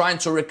is trying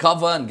to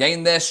recover and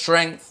gain their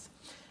strength.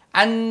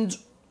 And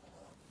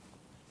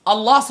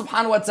Allah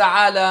subhanahu wa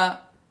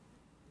ta'ala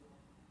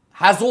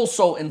has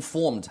also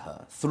informed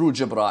her through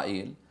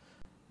Jibreel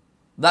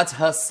that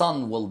her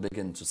son will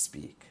begin to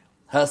speak.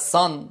 Her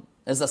son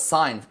is a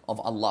sign of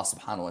Allah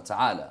subhanahu wa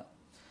ta'ala.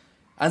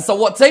 And so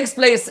what takes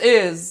place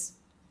is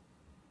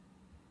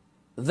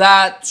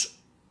that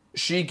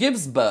she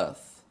gives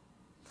birth.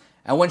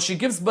 And when she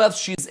gives birth,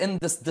 she's in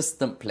this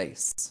distant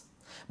place.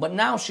 But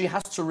now she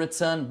has to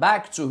return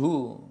back to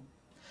who?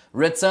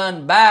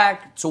 Return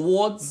back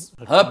towards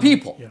her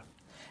people. Yeah.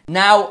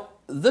 Now,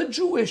 the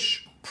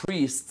Jewish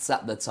priests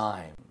at the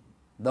time,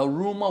 the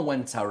rumor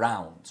went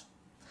around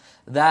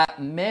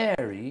that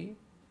Mary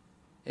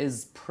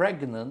is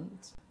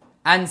pregnant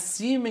and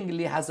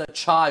seemingly has a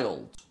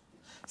child.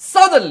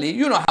 Suddenly,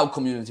 you know how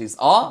communities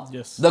are.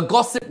 Yes. The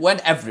gossip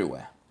went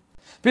everywhere.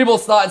 People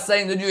started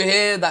saying, did you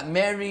hear that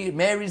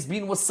Mary's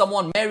been with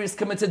someone, Mary's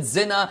committed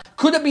zina?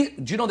 Could it be,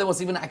 do you know there was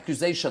even an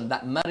accusation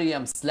that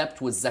Maryam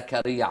slept with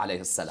Zakaria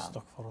alayhi salam?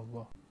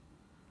 Astaghfirullah.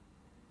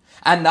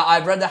 And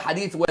I've read a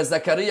hadith where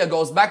Zakaria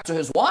goes back to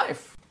his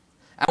wife.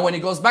 And when he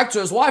goes back to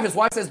his wife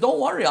says, don't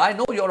worry, I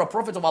know you're a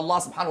prophet of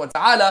Allah subhanahu wa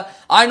ta'ala.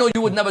 I know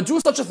you would never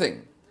do such a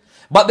thing.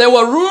 But there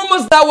were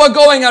rumors that were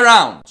going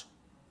around.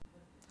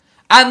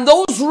 And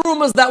those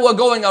rumors that were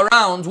going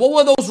around, what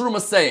were those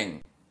rumors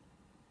saying?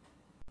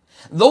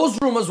 Those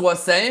rumors were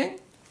saying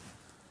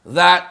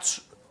that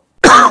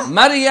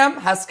Maryam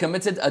has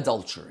committed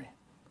adultery.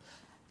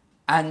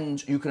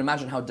 And you can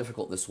imagine how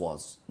difficult this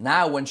was.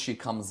 Now when she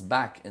comes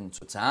back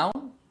into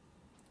town,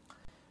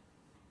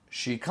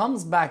 She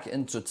comes back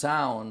into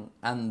town,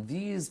 and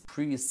these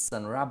priests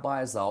and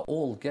rabbis are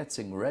all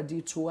getting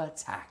ready to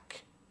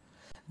attack.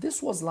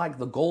 This was like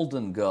the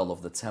golden girl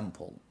of the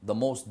temple, the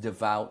most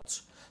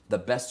devout, the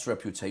best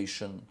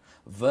reputation,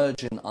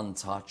 virgin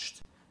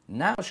untouched.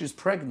 Now she's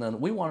pregnant.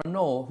 We want to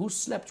know who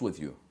slept with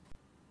you.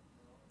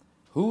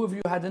 Who have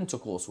you had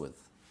intercourse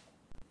with?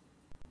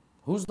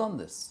 Who's done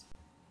this?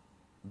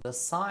 The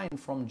sign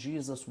from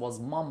Jesus was,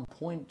 Mom,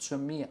 point to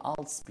me,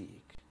 I'll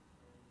speak.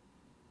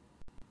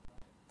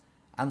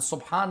 And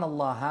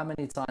subhanallah, how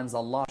many times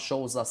Allah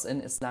shows us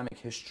in Islamic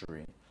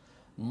history,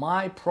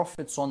 my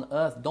prophets on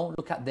earth don't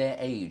look at their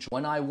age.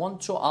 When I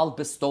want to, I'll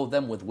bestow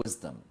them with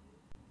wisdom.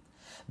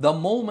 The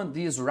moment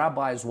these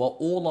rabbis were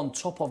all on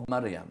top of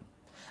Maryam,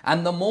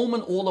 and the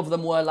moment all of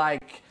them were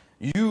like,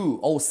 you,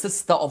 oh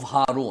sister of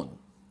Harun,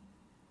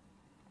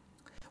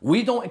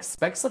 we don't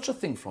expect such a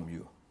thing from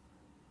you.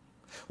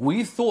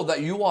 We thought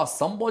that you are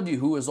somebody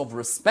who is of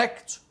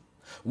respect.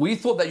 We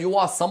thought that you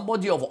are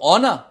somebody of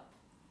honor.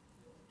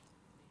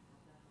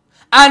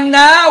 And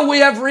now we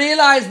have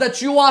realized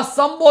that you are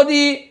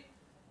somebody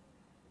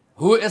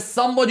who is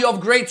somebody of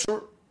great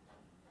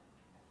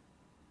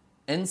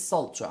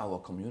insult to our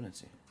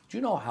community. Do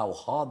you know how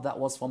hard that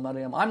was for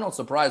Maryam? I'm not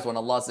surprised when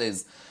Allah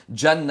says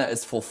Jannah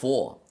is for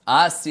four.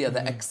 Asiya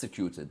the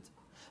executed,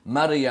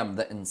 Maryam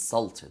the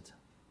insulted,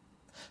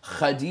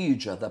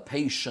 Khadija the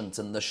patient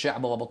in the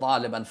Shi'b of Abu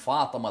Talib, and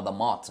Fatima the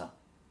martyr.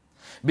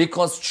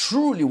 Because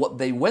truly what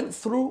they went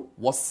through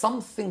was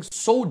something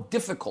so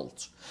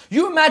difficult.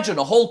 You imagine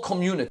a whole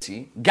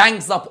community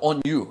gangs up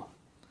on you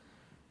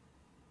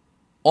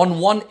on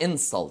one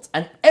insult,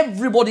 and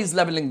everybody's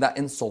leveling that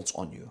insult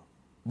on you.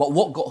 But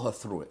what got her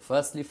through it?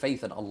 Firstly,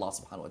 faith in Allah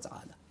subhanahu wa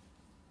ta'ala.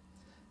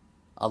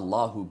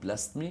 Allah who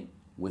blessed me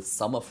with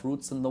summer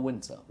fruits in the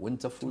winter,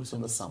 winter fruits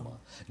in the summer,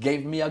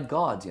 gave me a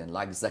guardian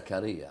like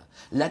Zakaria,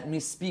 let me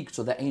speak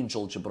to the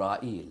angel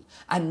Jibreel,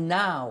 and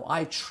now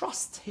I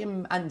trust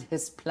him and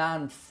his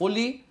plan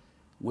fully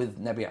with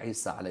Nabi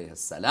Isa alayhi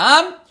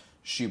salam.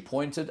 She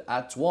pointed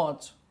at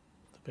what?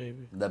 The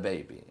baby. The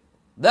baby.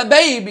 The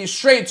baby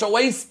straight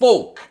away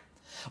spoke.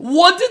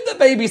 What did the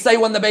baby say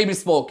when the baby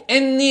spoke?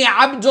 Inni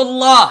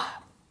Abdullah.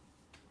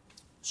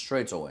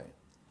 Straight away.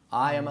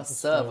 I am a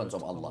servant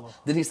of Allah.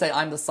 Did he say,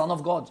 I'm the son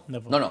of God?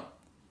 Never. No.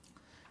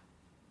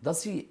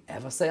 Does he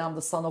ever say, I'm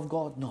the son of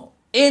God? No.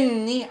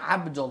 Inni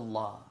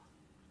Abdullah.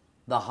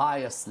 The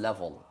highest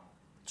level,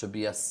 to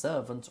be a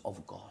servant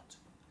of God.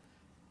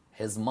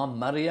 His mom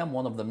Maryam,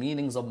 one of the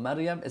meanings of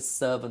Maryam is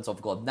servant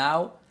of God.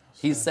 Now,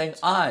 he's saying,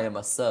 I am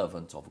a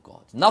servant of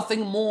God.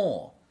 Nothing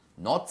more.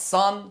 Not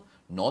son,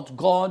 not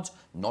God,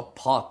 not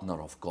partner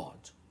of God.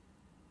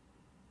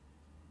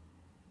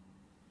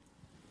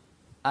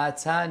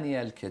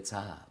 آتاني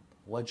الكتاب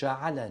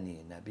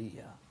وجعلني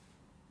نبيا.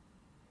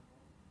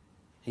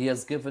 He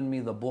has given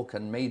me the book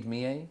and made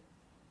me a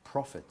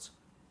prophet.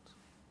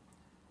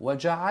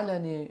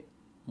 وجعلني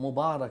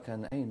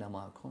مباركا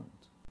أينما كنت.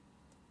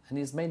 And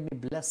he's made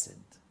me blessed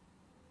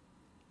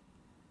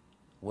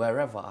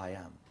wherever I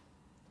am.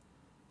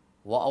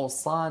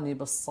 وأوصاني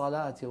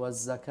بالصلاة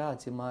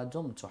والزكاة ما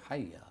دمت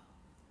حيا.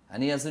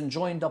 And he has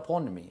enjoined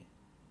upon me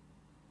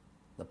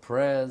the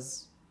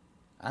prayers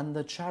and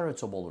the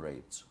charitable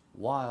rate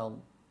while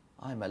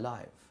I'm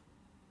alive.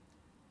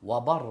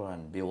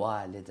 وَبَرًّا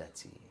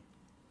بِوَالِدَتِي.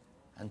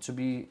 And to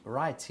be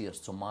righteous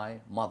to my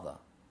mother.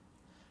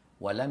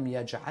 وَلَمْ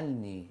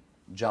يَجْعَلْنِي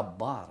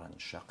جَبَّارًا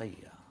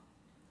شَقِيًّا.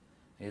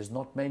 He has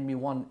not made me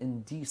one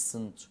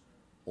indecent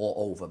or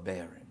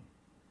overbearing,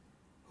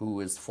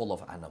 who is full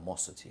of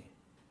animosity.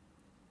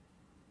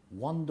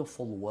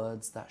 Wonderful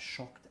words that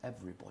shocked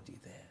everybody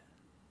there.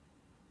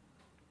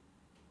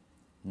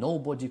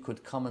 Nobody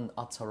could come and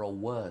utter a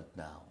word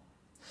now,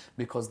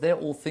 because they're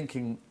all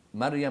thinking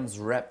Maryam's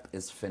rep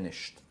is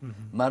finished.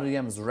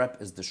 Maryam's rep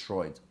is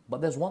destroyed.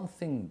 But there's one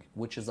thing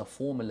which is a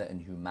formula in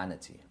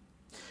humanity.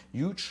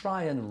 You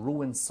try and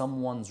ruin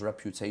someone's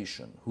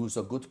reputation who's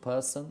a good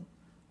person,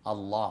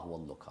 Allah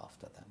will look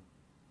after them.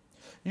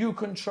 You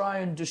can try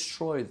and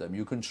destroy them.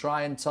 You can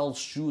try and tell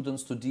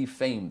students to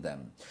defame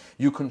them.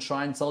 You can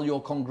try and tell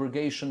your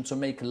congregation to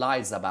make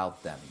lies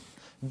about them.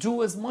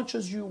 Do as much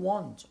as you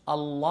want.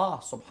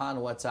 Allah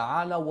subhanahu wa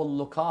ta'ala will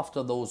look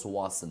after those who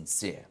are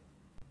sincere.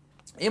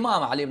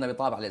 Imam Ali ibn Abi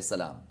Talib alayhi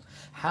salam,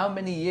 how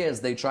many years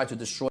they tried to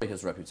destroy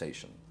his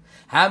reputation?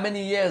 How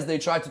many years they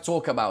tried to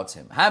talk about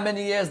him? How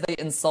many years they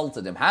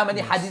insulted him? How many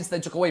hadiths they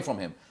took away from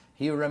him?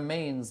 He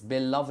remains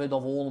beloved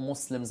of all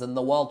Muslims in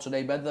the world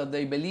today, whether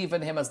they believe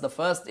in him as the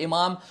first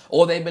Imam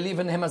or they believe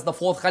in him as the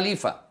fourth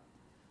Khalifa.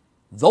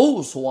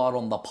 Those who are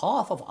on the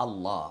path of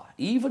Allah,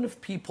 even if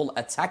people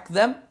attack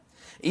them,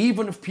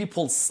 even if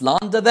people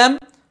slander them,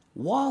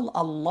 while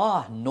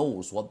Allah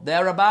knows what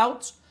they're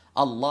about,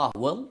 Allah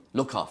will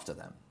look after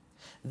them.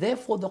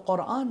 Therefore, the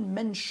Quran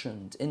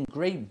mentioned in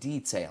great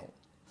detail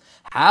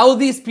how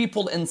these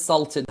people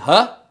insulted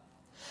her,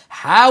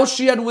 how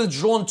she had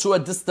withdrawn to a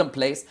distant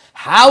place,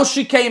 how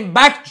she came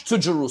back to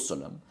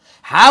Jerusalem,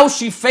 how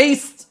she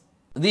faced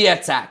the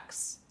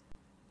attacks,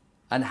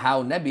 and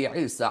how Nabi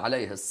Isa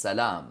alayhi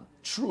salam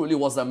truly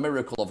was a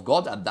miracle of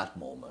God at that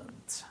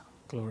moment.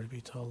 Glory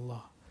be to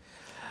Allah.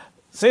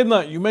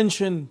 Sayyidina, you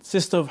mentioned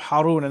sister of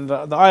Harun, and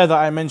the ayah that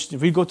I mentioned,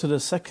 if we go to the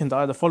second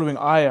ayah, the following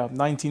ayah,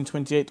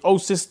 1928, O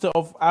sister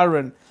of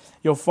Aaron,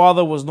 your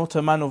father was not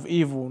a man of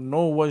evil,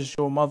 nor was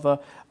your mother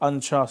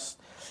unjust.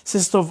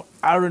 Sister of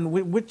Aaron,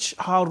 which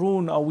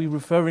Harun are we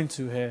referring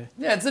to here?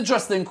 Yeah, it's an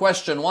interesting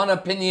question. One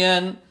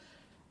opinion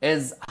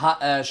is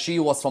she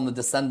was from the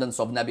descendants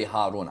of Nabi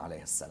Harun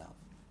alayhi salam.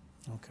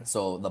 Okay.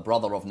 So the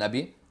brother of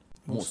Nabi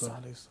Musa.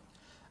 alayhi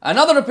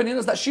Another opinion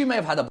is that she may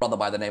have had a brother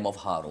by the name of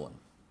Harun.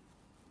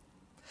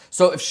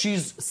 So if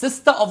she's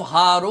sister of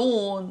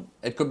Harun,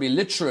 it could be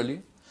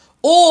literally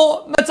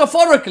or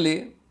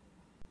metaphorically.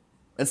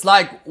 It's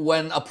like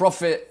when a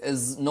prophet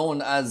is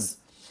known as,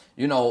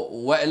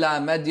 وَإِلَى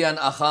مَدْيَنْ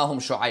أَخَاهُمْ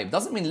شُعَيْبٍ.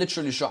 Doesn't mean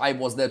literally Shu'aib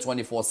was there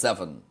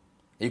 24/7.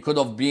 He could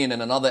have been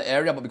in another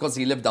area, but because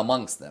he lived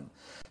amongst them.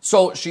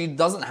 So she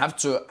doesn't have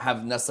to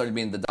have necessarily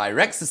been the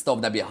direct sister of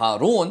Nabi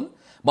Harun,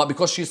 but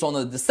because she's one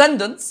of the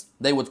descendants,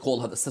 they would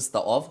call her the sister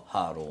of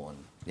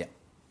Harun. Yeah.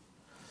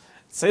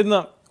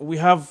 Sayyidina, we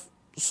have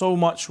so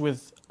much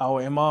with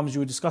our imams. You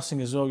were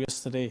discussing as well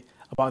yesterday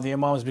about the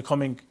imams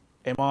becoming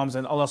imams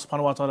and Allah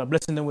subhanahu wa ta'ala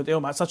blessing them with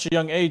ilm at such a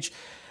young age.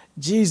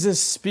 Jesus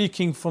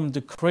speaking from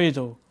the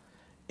cradle,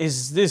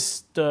 is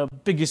this the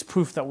biggest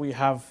proof that we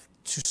have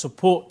to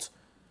support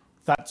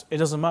that it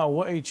doesn't matter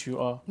what age you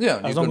are?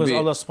 Yeah, as long as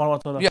Allah subhanahu wa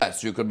ta'ala.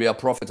 Yes, you could be a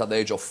prophet at the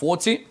age of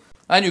 40,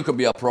 and you could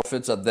be a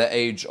prophet at the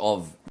age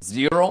of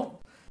 0.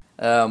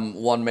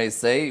 One may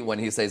say, when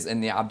he says,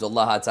 Inni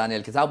Abdullah atani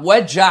al-kitab,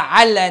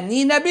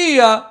 وَجَعَلَنِي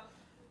نَبِيًّا.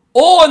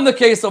 Or in the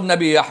case of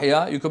Nabi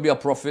Yahya, you could be a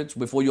prophet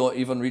before you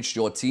even reached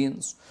your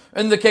teens.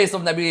 In the case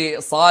of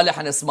Nabi Salih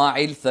and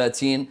Ismail,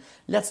 13.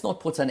 Let's not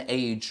put an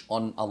age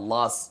on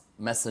Allah's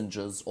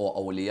messengers or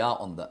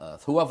awliya on the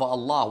earth. Whoever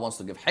Allah wants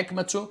to give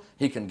hikmah to,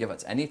 He can give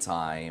at any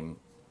time.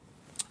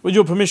 With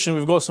your permission,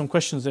 we've got some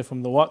questions there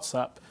from the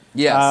WhatsApp.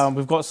 Yes.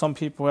 We've got some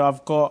people.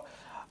 I've got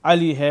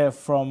Ali here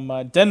from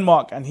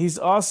Denmark, and he's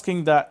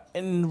asking that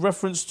in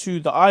reference to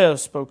the ayah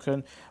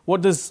spoken,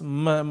 what does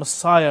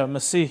Messiah,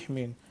 Masih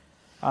mean?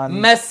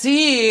 And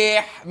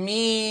Masih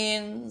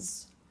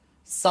means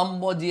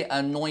somebody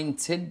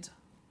anointed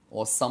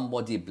or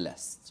somebody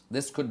blessed.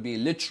 This could be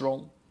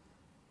literal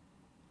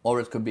or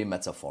it could be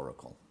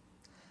metaphorical.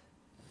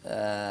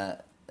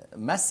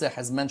 Masih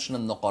is mentioned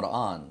in the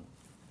Quran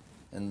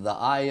in the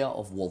ayah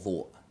of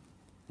wudu.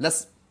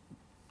 Let's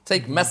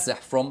take Masih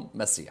from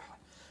Masih.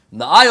 In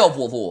the ayah of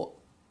wudu,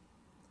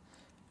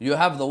 you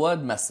have the word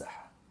Masih.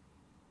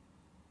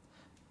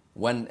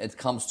 When it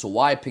comes to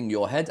wiping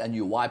your head and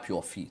you wipe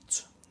your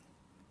feet.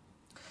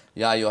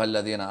 يا أيها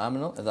الذين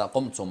آمنوا إذا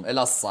قمتم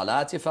إلى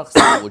الصلاة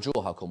فاغسلوا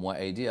وجوهكم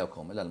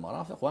وأيديكم إلى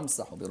المرافق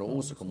وامسحوا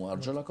برؤوسكم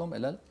وأرجلكم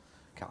إلى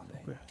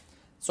الكعبين.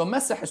 So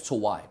masih is to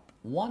wipe.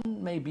 One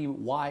may be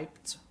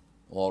wiped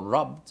or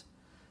rubbed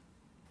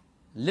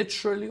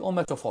literally or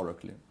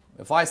metaphorically.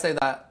 If I say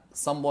that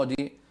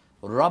somebody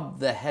rubbed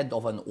the head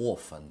of an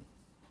orphan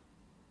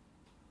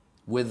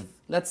with,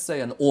 let's say,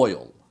 an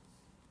oil.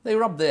 They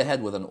rub their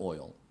head with an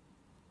oil.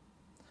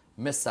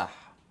 Misah,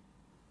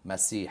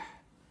 masih,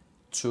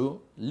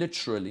 to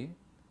literally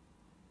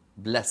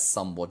bless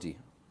somebody.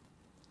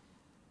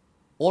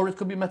 Or it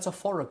could be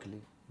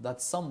metaphorically,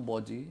 that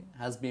somebody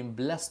has been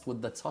blessed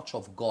with the touch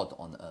of God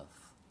on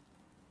earth.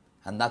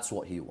 And that's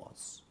what he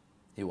was.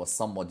 He was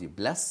somebody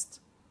blessed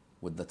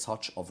with the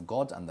touch of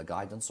God and the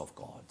guidance of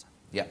God.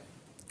 Yeah.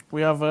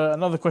 we have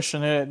another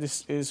question here.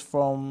 This is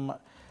from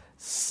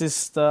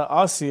Sister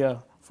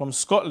Asia from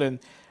Scotland.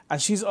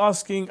 And she's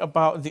asking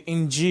about the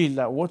Injil.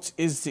 Like, what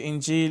is the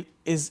Injil?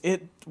 Is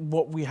it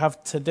what we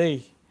have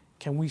today?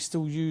 Can we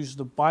still use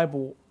the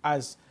Bible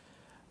as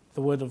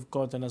the word of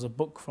God and as a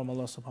book from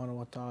Allah subhanahu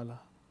wa ta'ala?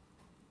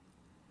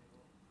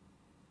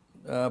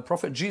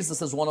 Prophet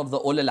Jesus is one of the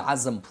Ulul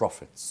Azm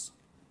prophets.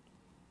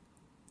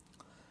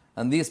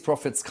 And these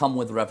prophets come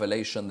with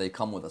revelation, they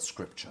come with a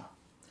scripture.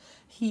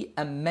 He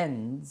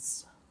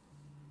amends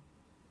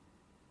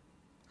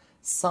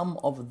some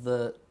of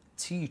the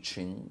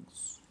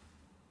teachings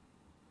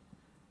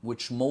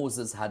which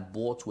Moses had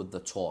brought with the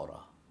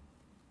Torah.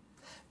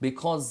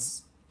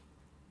 Because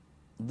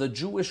the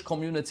Jewish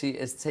community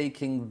is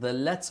taking the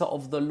letter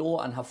of the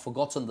law and have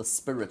forgotten the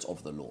spirit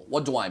of the law.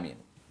 What do I mean?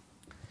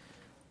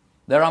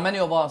 There are many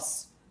of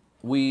us,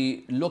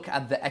 we look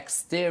at the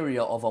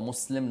exterior of a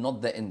Muslim,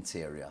 not the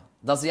interior.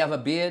 Does he have a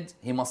beard?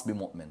 He must be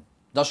mu'min.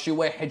 Does she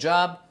wear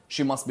hijab?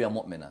 She must be a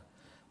mu'minah.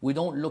 We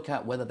don't look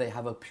at whether they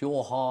have a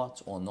pure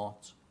heart or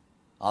not.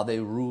 Are they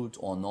rude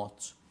or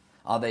not?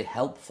 Are they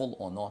helpful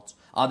or not?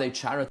 Are they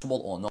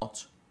charitable or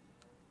not?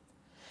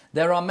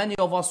 There are many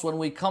of us, when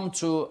we come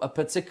to a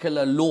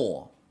particular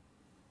law,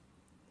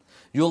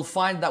 you'll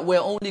find that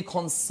we're only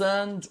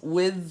concerned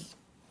with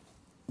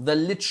the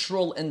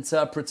literal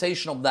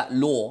interpretation of that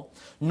law,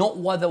 not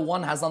whether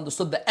one has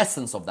understood the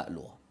essence of that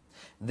law.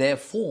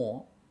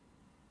 Therefore,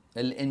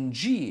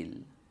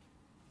 Al-Injil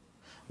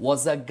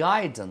was a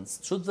guidance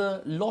to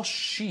the lost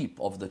sheep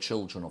of the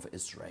children of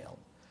Israel,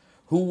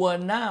 who were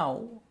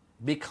now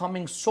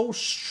becoming so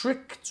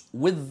strict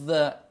with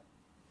the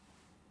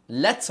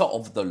letter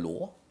of the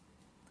law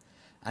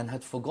and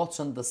had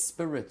forgotten the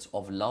spirit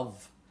of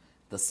love,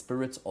 the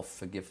spirit of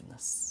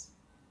forgiveness.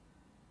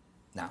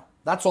 Now,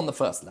 that's on the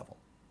first level.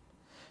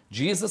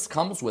 Jesus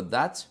comes with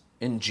that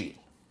Injil.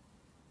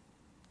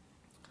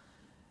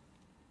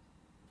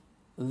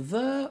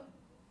 The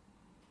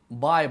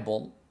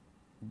Bible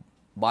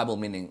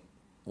meaning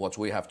what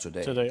we have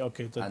today. Today,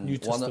 okay, the And New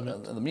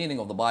Testament. the meaning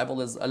of the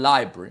Bible is a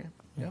library.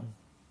 Yeah.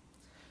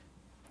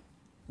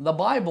 The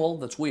Bible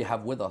that we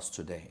have with us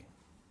today,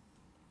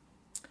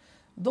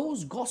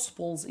 those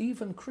Gospels,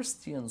 even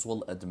Christians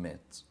will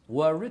admit,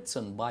 were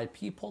written by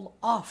people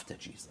after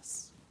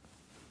Jesus.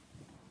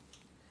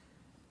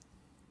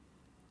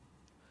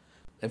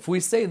 If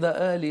we say the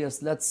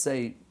earliest, let's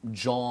say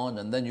John,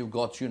 and then you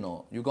got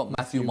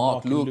Matthew,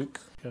 Mark, and Luke.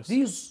 Yes.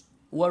 These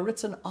were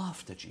written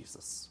after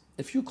Jesus.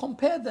 If you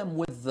compare them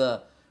with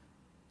the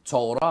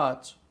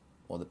Torah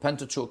or the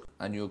Pentateuch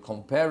and you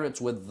compare it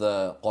with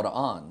the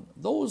Quran,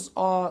 those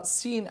are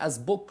seen as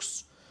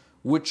books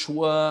which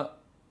were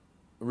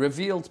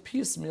revealed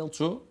piecemeal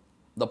to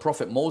the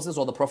Prophet Moses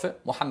or the Prophet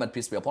Muhammad,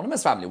 peace be upon him,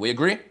 his family. We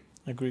agree?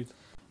 Agreed.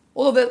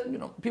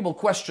 Although people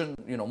question,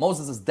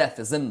 Moses' death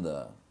is in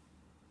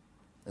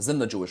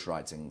the Jewish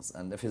writings,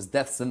 and if his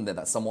death's in there,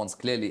 that someone's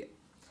clearly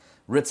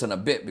written a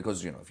bit,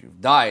 because if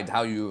you've died,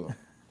 how you.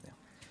 Yeah.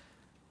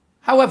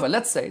 However,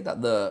 let's say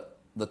that the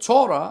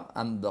Torah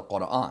and the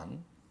Quran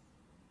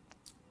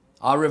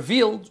are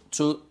revealed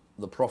to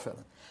the Prophet.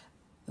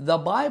 The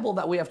Bible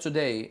that we have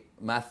today,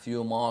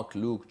 Matthew, Mark,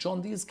 Luke,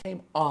 John, these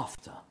came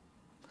after.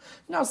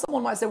 Now,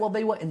 someone might say, well,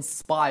 they were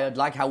inspired,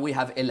 like how we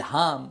have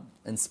ilham,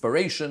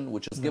 inspiration,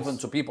 which is given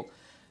to people.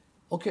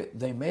 Okay,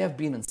 they may have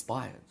been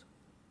inspired.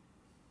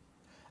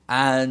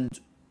 And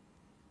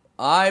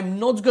I'm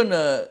not going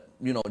to,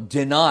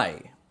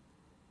 deny.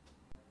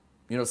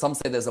 Some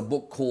say there's a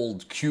book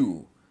called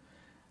Q.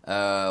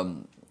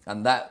 And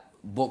that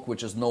book,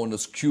 which is known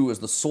as Q, is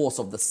the source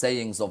of the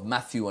sayings of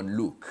Matthew and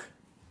Luke.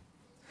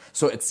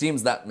 So it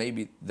seems that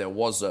maybe there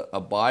was a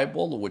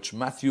Bible which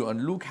Matthew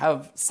and Luke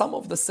have some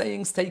of the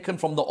sayings taken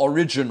from the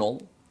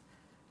original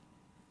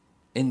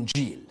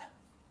Injil.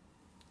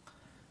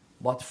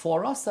 But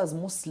for us as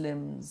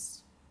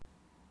Muslims,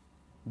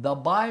 the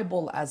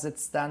Bible as it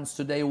stands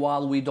today,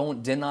 while we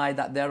don't deny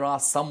that there are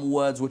some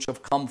words which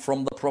have come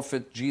from the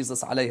Prophet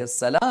Jesus alayhi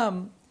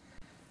salam,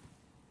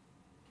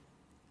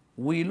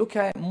 we look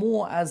at it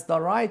more as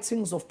the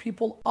writings of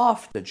people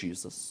after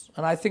Jesus.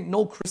 And I think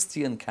no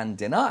Christian can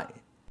deny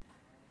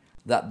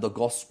that the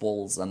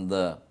Gospels and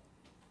the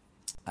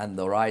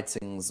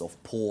writings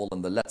of Paul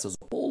and the letters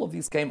of all of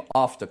these came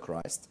after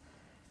Christ.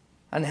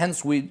 And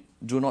hence we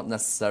do not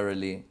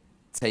necessarily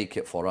take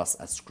it for us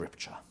as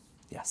scripture.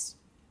 Yes.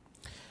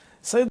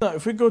 Sayyidina,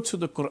 if we go to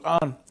the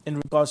Quran in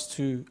regards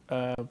to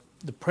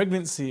the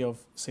pregnancy of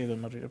Sayyidina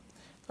Maryam,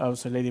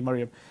 Lady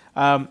Maryam,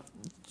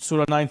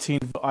 Surah 19,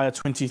 Ayah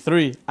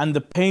 23, and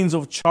the pains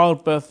of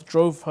childbirth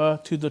drove her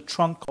to the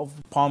trunk of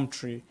the palm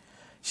tree.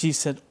 She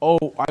said,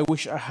 "Oh, I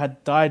wish I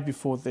had died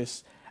before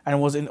this and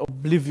was in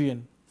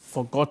oblivion,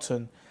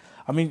 forgotten."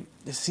 I mean,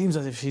 it seems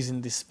as if she's in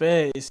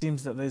despair. It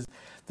seems that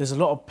there's a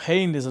lot of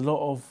pain, there's a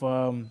lot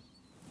of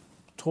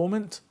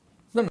torment.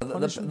 No,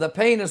 the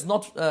pain is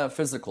not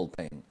physical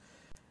pain.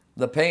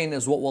 The pain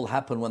is what will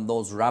happen when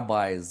those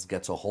rabbis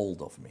get a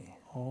hold of me.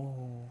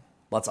 Oh.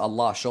 But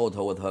Allah showed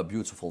her with her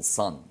beautiful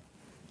son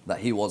that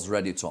He was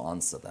ready to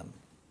answer them.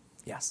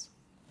 Yes.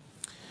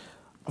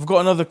 I've got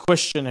another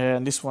question here,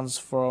 and this one's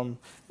from,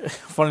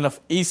 funny enough,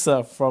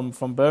 Isa from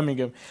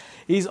Birmingham.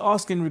 He's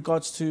asking in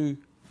regards to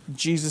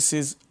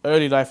Jesus'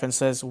 early life and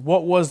says,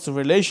 what was the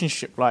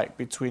relationship like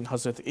between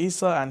Hazrat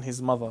Isa and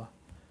his mother?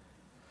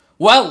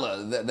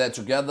 Well, they're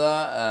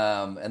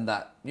together in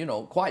that,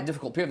 quite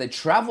difficult period. They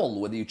travel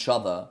with each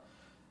other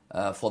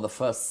for the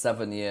first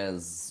 7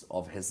 years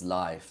of his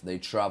life. They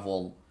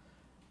travel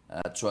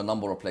to a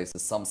number of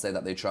places. Some say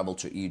that they traveled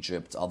to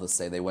Egypt. Others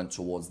say they went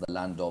towards the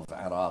land of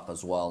Iraq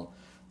as well.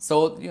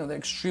 So, they're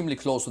extremely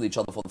close with each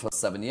other for the first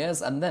 7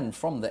 years. And then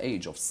from the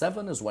age of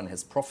 7 is when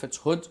his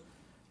prophethood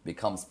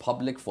becomes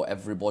public for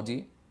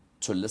everybody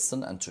to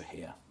listen and to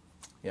hear.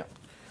 Yeah.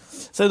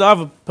 So I have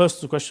a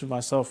personal question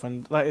myself,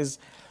 and that is,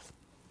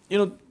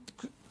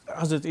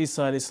 Hazrat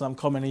Isa alayhi salam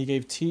come and he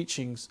gave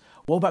teachings.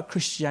 What about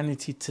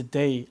Christianity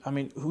today? I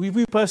mean,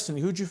 we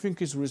personally, who do you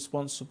think is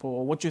responsible,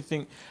 or what do you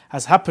think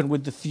has happened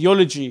with the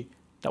theology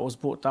that was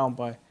brought down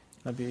by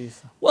Nabi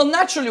Isa? Well,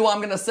 naturally, what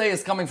I'm going to say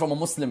is coming from a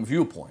Muslim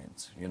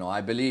viewpoint.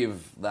 I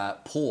believe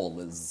that Paul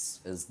is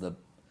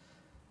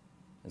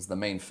the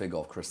main figure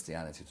of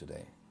Christianity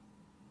today,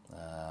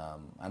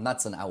 and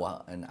that's in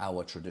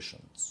our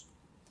traditions.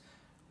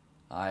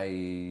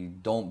 I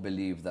don't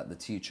believe that the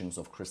teachings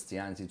of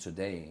Christianity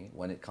today,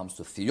 when it comes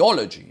to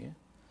theology,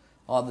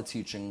 are the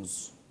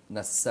teachings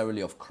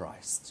necessarily of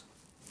Christ.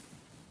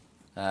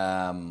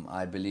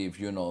 I believe,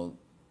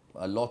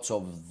 a lot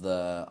of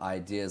the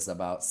ideas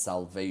about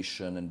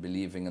salvation and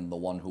believing in the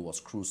one who was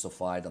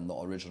crucified and the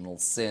original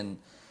sin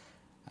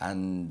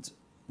and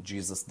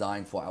Jesus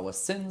dying for our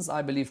sins,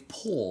 I believe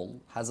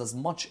Paul has as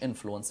much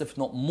influence, if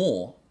not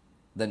more,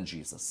 than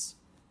Jesus.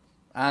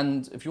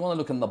 And if you want to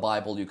look in the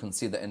Bible, you can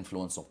see the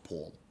influence of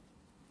Paul.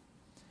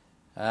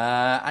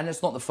 And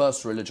it's not the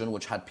first religion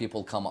which had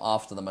people come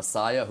after the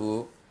Messiah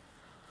who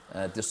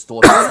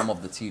distorted some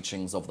of the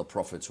teachings of the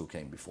prophets who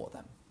came before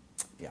them.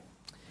 Yeah.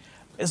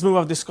 Let's move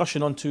our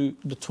discussion on to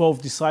the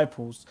 12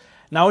 disciples.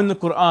 Now in the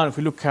Quran, if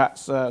we look at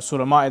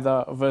Surah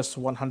Ma'idah, verse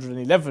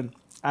 111,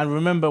 and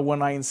remember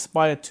when I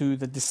inspired to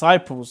the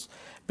disciples,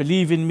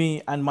 believe in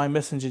me and my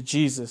messenger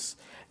Jesus.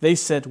 They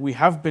said, we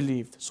have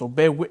believed, so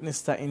bear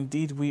witness that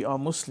indeed we are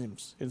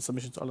Muslims, in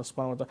submission to Allah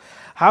subhanahu wa ta'ala.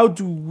 How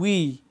do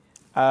we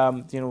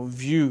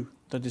view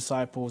the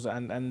disciples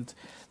and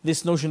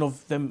this notion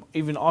of them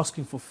even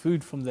asking for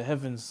food from the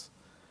heavens?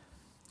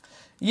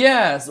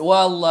 Yes,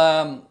 well,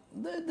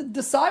 the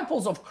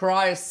disciples of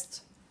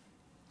Christ,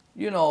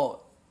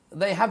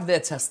 they have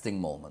their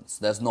testing moments,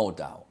 there's no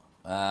doubt.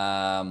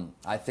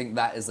 I think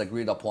that is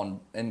agreed upon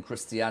in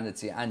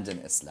Christianity and in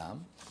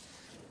Islam.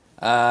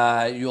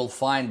 You'll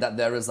find that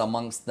there is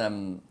amongst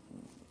them,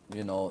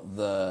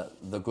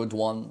 the good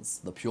ones,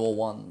 the pure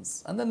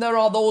ones. And then there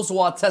are those who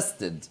are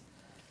tested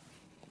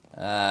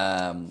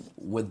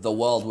with the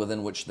world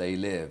within which they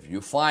live.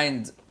 You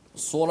find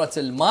Surah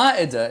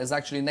Al-Ma'idah is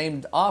actually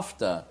named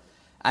after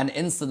an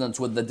incident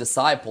with the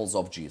disciples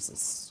of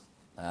Jesus.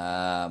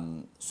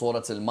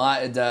 Surah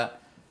Al-Ma'idah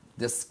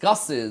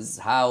discusses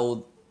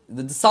how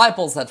the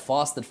disciples had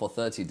fasted for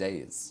 30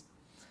 days.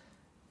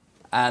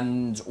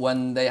 And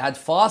when they had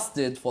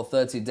fasted for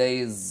 30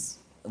 days,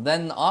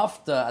 then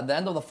at the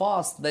end of the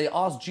fast, they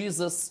asked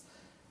Jesus,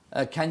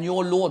 can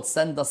your Lord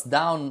send us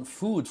down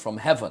food from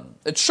heaven?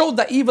 It showed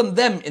that even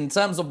them, in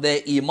terms of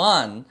their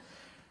iman,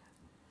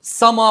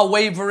 some are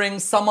wavering,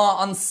 some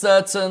are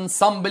uncertain,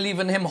 some believe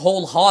in him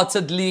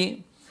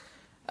wholeheartedly.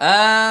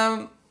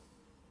 And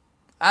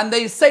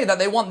they say that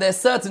they want their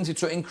certainty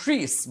to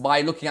increase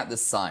by looking at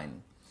this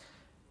sign.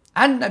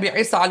 And Nabi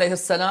Isa alayhi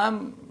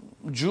salam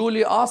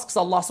duly asks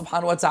Allah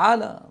subhanahu wa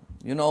ta'ala,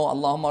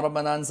 Allahumma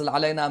rabbana anzil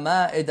alayna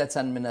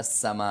ma'idatan min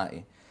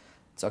as-sama'i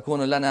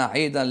takunu lana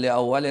 'iidan li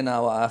awwalina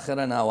wa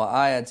akhirina wa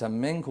ayatan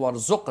mink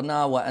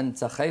warzuqna wa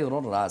anta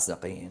khayrul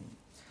raziqin.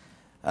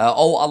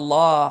 O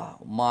Allah,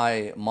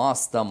 my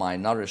master, my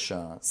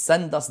nourisher,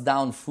 send us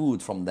down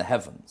food from the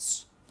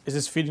heavens. Is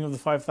this feeding of the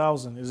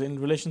 5,000? Is it in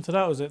relation to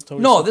that, or is it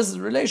totally No, this is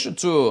in relation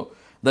to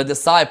the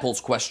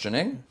disciples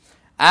questioning.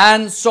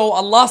 And so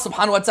Allah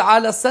subhanahu wa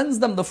ta'ala sends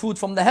them the food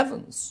from the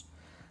heavens.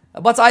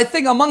 But I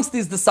think amongst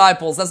these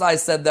disciples, as I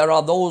said, there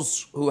are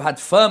those who had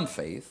firm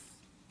faith,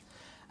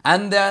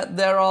 and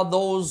there are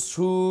those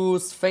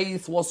whose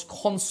faith was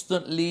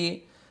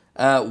constantly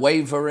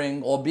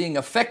wavering or being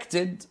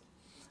affected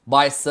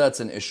by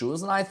certain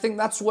issues. And I think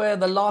that's where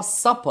the Last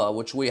Supper,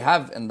 which we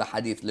have in the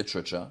hadith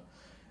literature,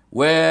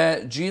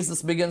 where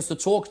Jesus begins to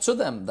talk to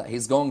them that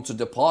he's going to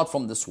depart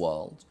from this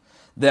world.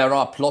 There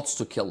are plots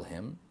to kill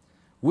him.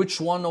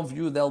 Which one of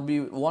you, there'll be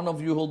one of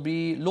you who'll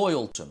be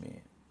loyal to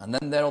me. And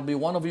then there'll be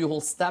one of you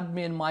who'll stab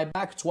me in my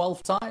back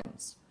 12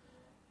 times.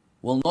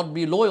 Will not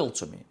be loyal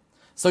to me.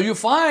 So you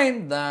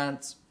find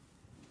that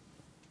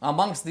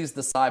amongst these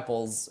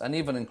disciples, and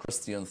even in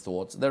Christian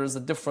thought, there is a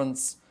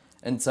difference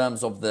in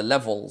terms of the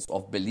levels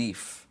of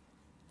belief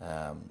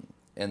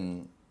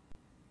in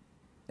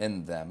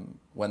them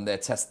when they're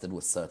tested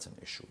with certain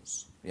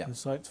issues. Yeah.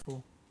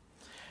 Insightful.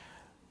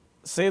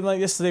 Say like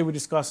yesterday we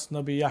discussed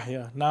Nabi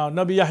Yahya. Now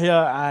Nabi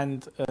Yahya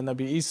and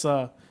Nabi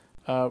Isa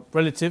are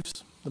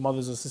relatives, the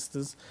mothers and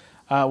sisters,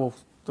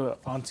 the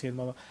auntie and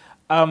mother.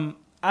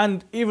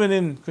 And even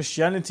in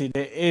Christianity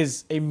there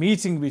is a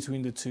meeting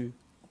between the two.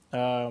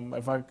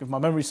 If my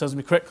memory serves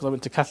me correct, because I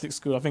went to Catholic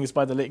school, I think it's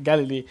by the Lake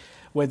Galilee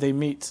where they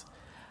meet.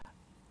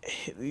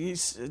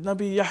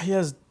 Nabi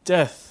Yahya's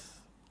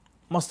death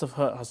must have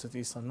hurt Hazrat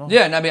Isa, no?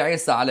 Yeah, Nabi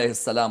Isa alayhi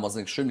salam was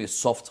an extremely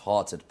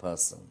soft-hearted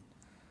person,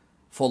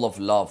 full of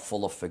love,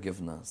 full of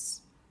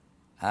forgiveness.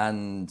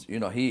 And,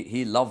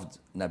 he loved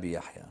Nabi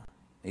Yahya.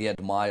 He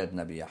admired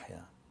Nabi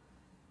Yahya.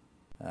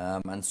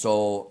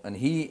 And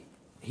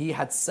he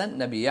had sent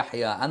Nabi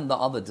Yahya and the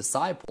other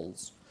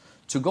disciples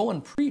to go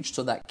and preach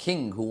to that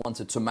king who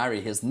wanted to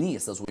marry his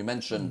niece, as we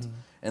mentioned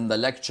in the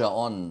lecture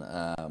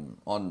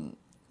on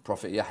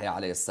Prophet Yahya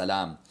alayhi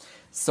salam.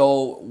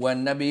 So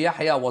when Nabi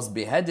Yahya was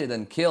beheaded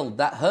and killed,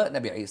 that hurt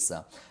Nabi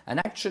Isa. And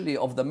actually,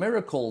 of the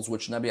miracles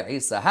which Nabi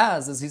Isa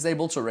has, is he's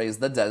able to raise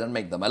the dead and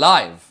make them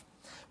alive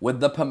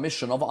with the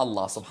permission of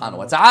Allah subhanahu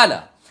wa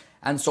ta'ala.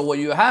 And so what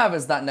you have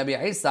is that Nabi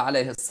Isa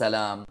alayhi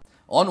salam,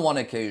 on one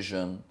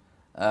occasion,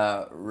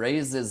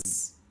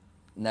 raises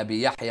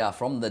Nabi Yahya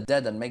from the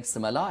dead and makes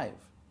him alive.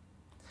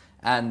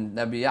 And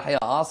Nabi Yahya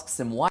asks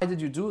him, why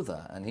did you do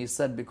that? And he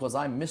said, because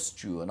I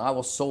missed you and I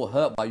was so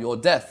hurt by your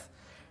death.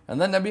 And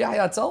then Nabi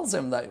Yahya tells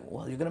him that,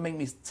 well, you're going to make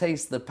me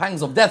taste the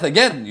pangs of death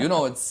again.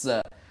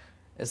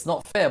 It's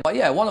not fair. But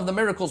yeah, one of the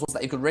miracles was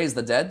that he could raise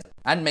the dead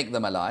and make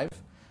them alive.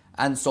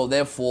 And so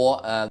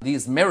therefore,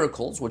 these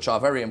miracles, which are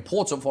very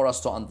important for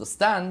us to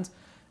understand,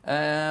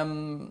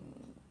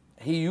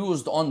 he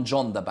used on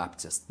John the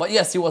Baptist. But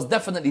yes, he was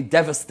definitely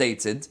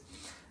devastated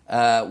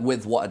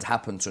with what had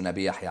happened to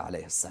Nabi Yahya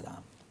alayhi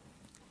salam.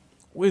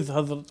 With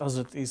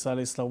Hazrat Isa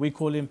alayhi salam, we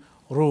call him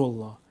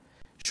Ruhullah.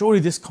 Surely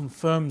this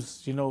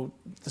confirms,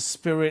 the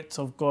Spirit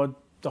of God,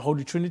 the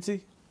Holy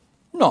Trinity?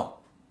 No.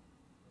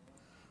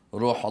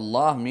 Ruh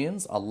Allah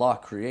means Allah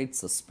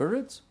creates a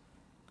spirit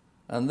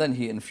and then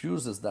He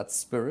infuses that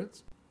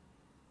spirit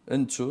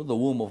into the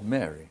womb of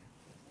Mary.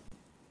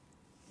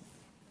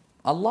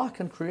 Allah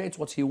can create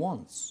what He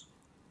wants.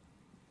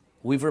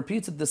 We've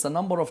repeated this a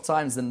number of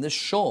times in this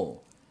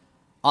show.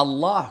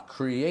 Allah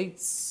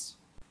creates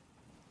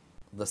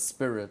the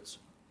spirit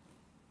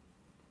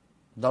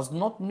does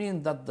not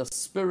mean that the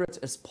spirit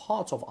is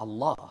part of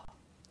Allah.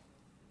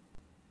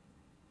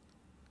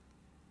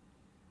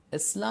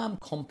 Islam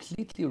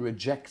completely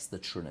rejects the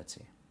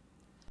Trinity.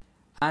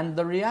 And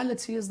the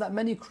reality is that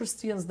many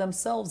Christians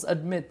themselves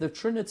admit the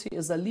Trinity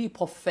is a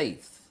leap of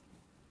faith.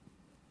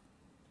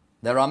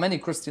 There are many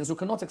Christians who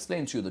cannot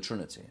explain to you the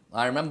Trinity.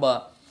 I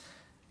remember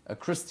a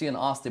Christian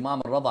asked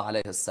Imam al-Rada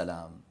alayhi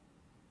salam,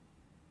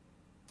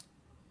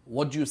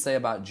 what do you say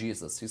about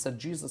Jesus? He said,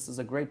 Jesus is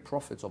a great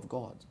prophet of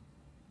God.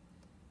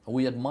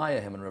 We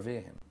admire him and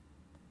revere him.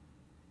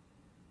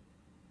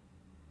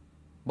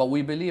 But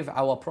we believe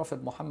our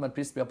Prophet Muhammad,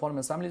 peace be upon him, and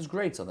his family is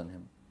greater than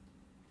him.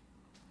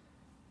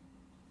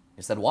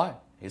 He said, why?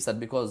 He said,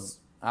 because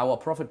our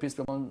Prophet, peace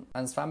be upon him,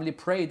 and his family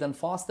prayed and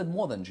fasted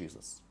more than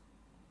Jesus.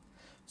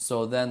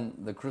 So then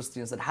the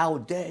Christian said, how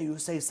dare you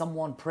say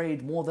someone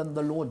prayed more than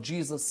the Lord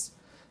Jesus?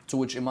 To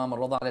which Imam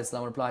al-Rada alayhi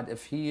salam replied,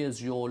 if he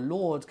is your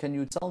Lord, can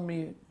you tell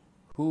me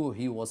who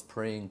he was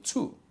praying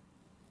to?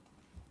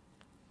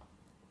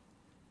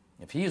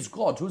 If he is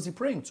God, who is he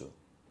praying to?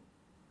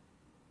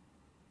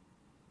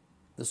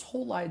 This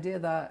whole idea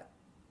that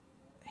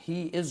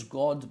he is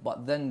God,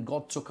 but then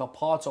God took a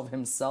part of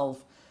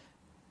himself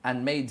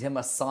and made him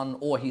a son,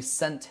 or he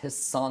sent his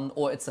son,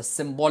 or it's a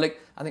symbolic.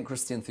 I think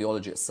Christian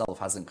theology itself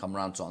hasn't come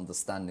around to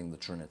understanding the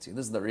Trinity.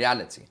 This is the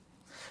reality.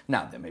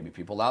 Now, there may be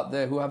people out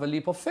there who have a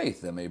leap of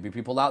faith. There may be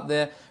people out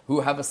there who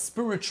have a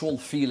spiritual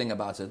feeling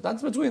about it.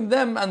 That's between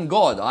them and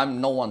God.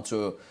 I'm no one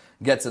to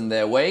get in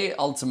their way.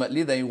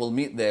 Ultimately, they will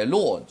meet their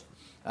Lord.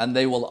 And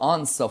they will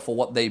answer for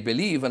what they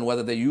believe and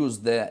whether they use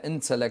their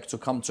intellect to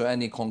come to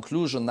any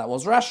conclusion that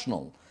was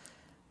rational.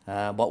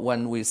 But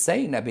when we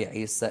say Nabi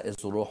Isa is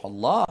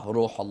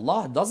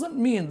Ruhullah doesn't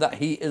mean that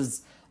he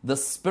is the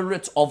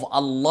spirit of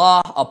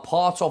Allah, a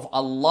part of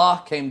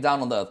Allah came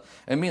down on the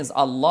earth. It means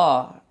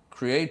Allah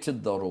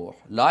created the Ruh,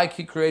 like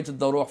He created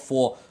the Ruh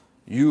for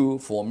you,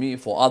 for me,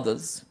 for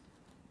others.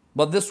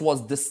 But this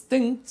was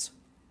distinct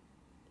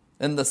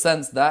in the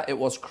sense that it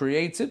was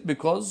created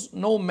because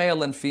no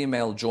male and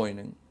female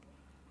joining.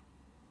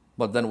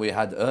 But then we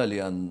had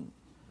earlier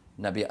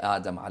Nabi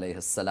Adam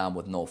alayhi salam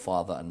with no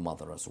father and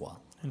mother as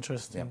well.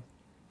 Interesting.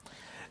 Yeah.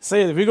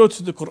 Say, if we go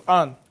to the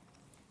Quran,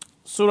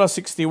 Surah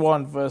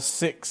 61, verse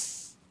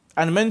 6,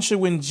 and mention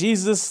when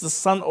Jesus, the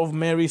son of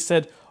Mary,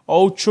 said,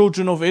 O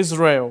children of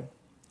Israel,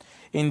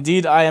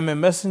 indeed I am a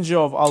messenger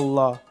of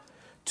Allah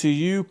to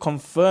you,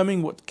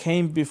 confirming what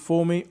came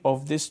before me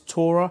of this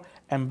Torah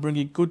and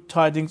bringing good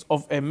tidings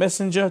of a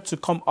messenger to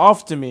come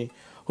after me,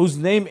 whose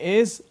name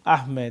is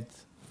Ahmed.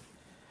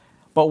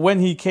 But when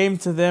he came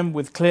to them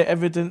with clear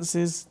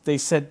evidences, they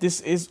said,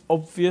 this is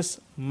obvious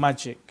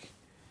magic.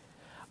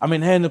 I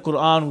mean, here in the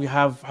Quran, we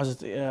have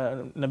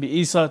Hazrat Nabi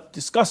Isa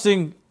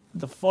discussing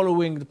the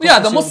following.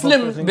 The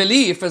Muslim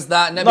belief is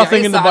that Nabi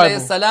Isa alayhi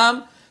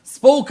salam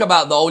spoke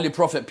about the Holy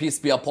Prophet, peace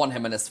be upon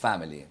him, and his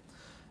family.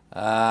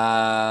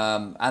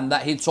 And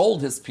that he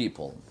told his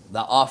people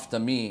that after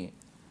me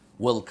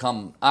will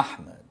come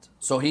Ahmed.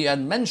 So he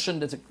had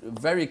mentioned it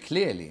very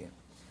clearly.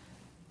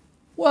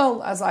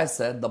 Well, as I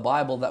said, the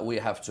Bible that we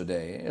have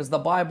today is the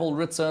Bible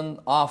written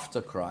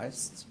after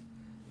Christ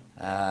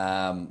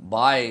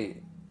by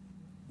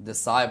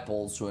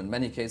disciples who in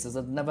many cases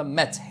had never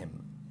met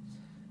him,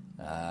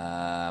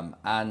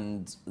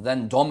 and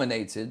then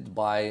dominated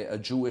by a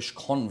Jewish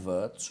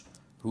convert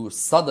who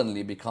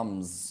suddenly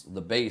becomes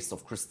the base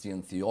of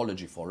Christian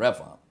theology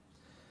forever.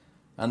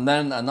 And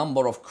then a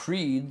number of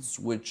creeds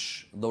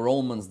which the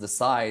Romans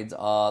decide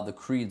are the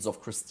creeds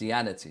of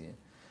Christianity,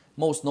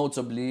 most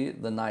notably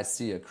the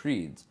Nicaea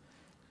Creed.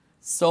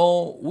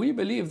 So we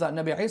believe that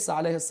Nabi Isa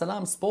alayhi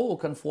salam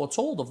spoke and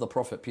foretold of the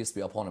Prophet, peace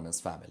be upon him, and his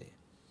family.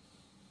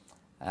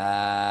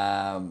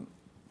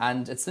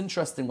 And it's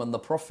interesting, when the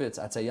Prophet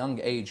at a young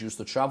age used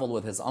to travel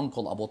with his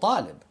uncle Abu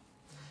Talib.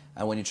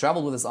 And when he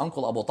traveled with his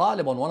uncle Abu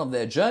Talib on one of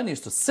their journeys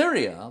to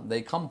Syria,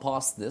 they come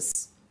past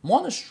this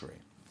monastery.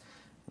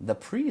 The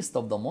priest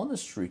of the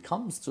monastery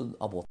comes to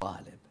Abu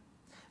Talib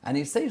and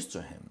he says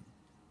to him,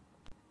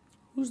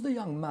 who's the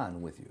young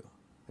man with you?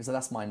 He said,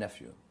 that's my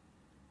nephew.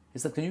 He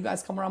said, can you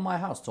guys come around my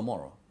house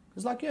tomorrow?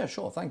 He's like, yeah,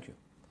 sure, thank you.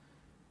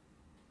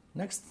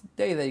 Next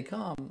day they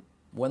come.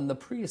 When the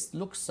priest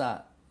looks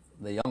at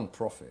the young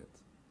prophet,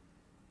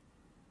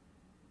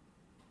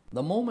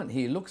 the moment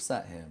he looks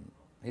at him,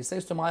 he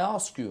says to him, I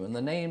ask you in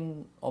the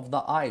name of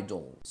the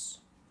idols,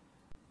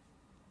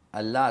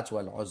 Allat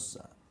wal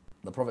Uzza,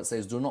 The Prophet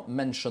says, do not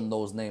mention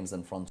those names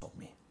in front of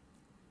me.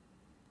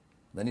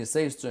 Then he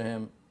says to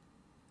him,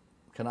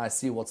 can I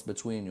see what's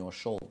between your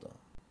shoulder?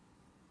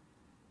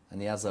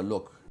 And he has a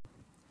look.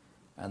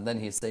 And then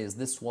he says,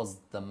 this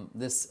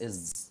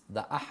is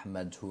the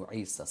Ahmad who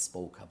Isa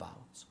spoke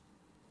about.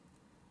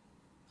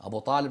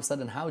 Abu Talib said,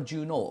 and how do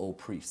you know, O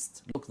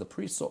priest? Look, the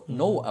priests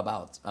know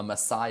about a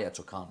Messiah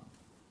to come.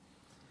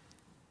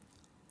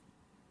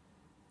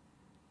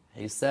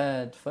 He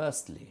said,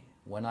 firstly,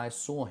 when I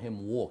saw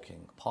him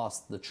walking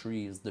past the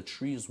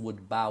trees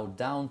would bow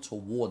down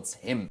towards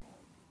him.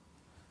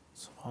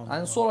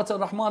 And in Surah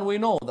Al-Rahman, we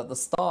know that the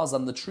stars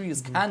and the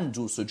trees can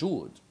do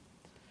sujood.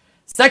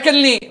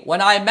 Secondly,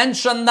 when I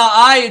mentioned the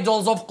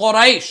idols of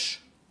Quraysh,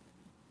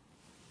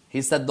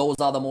 he said, those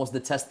are the most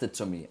detested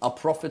to me. A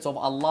prophet of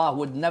Allah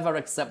would never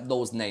accept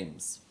those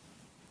names.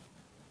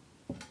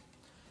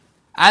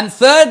 And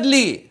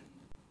thirdly,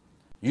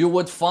 you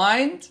would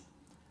find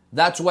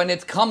that when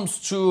it comes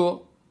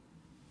to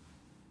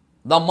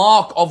the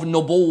mark of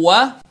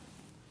nubuwwah,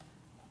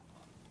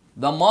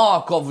 the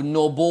mark of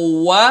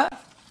nubuwwah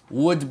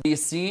would be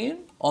seen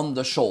on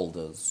the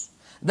shoulders.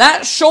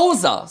 That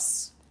shows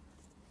us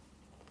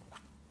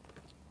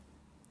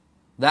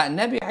that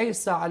Nabi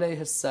Isa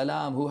alayhi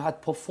salam, who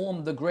had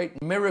performed the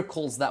great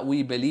miracles that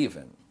we believe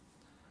in,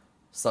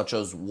 such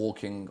as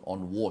walking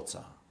on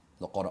water.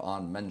 The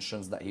Quran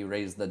mentions that he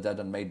raised the dead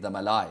and made them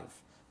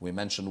alive. We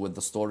mentioned with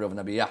the story of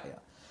Nabi Yahya.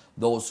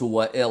 Those who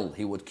were ill,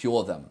 he would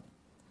cure them.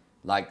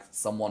 Like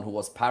someone who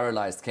was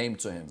paralyzed came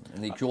to him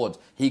and he cured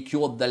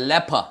the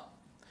leper.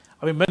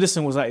 I mean,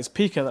 medicine was at its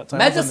peak at that time.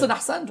 Medicine,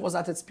 ahsant, was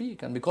at its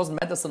peak. And because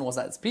medicine was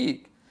at its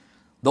peak,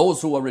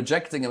 those who were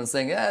rejecting him and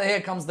saying, yeah, here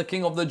comes the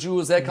king of the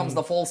Jews, here comes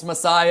the false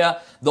Messiah,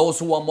 those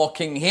who were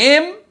mocking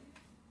him.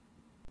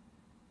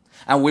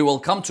 And we will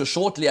come to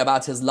shortly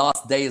about his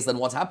last days and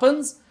what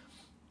happens.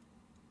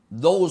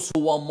 Those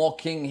who were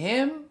mocking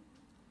him,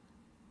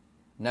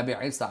 Nabi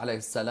Isa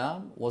alayhi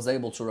salam was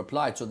able to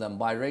reply to them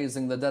by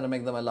raising the dead and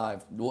make them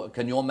alive.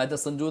 Can your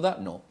medicine do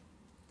that? No.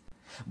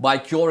 By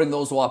curing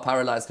those who are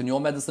paralyzed, can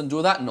your medicine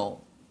do that?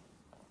 No.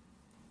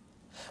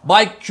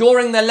 By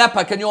curing the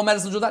leper, can your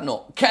medicine do that?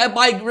 No.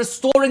 By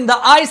restoring the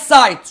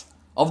eyesight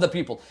of the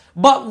people.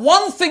 But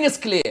one thing is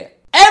clear.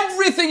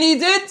 Everything he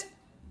did,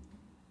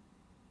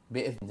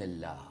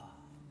 bi'idhnillah,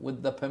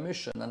 with the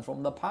permission and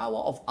from the power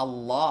of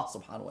Allah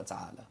subhanahu wa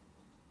ta'ala.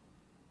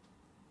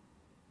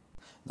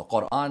 The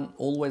Quran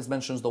always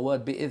mentions the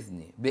word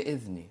bi'idhni,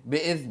 bi'idhni,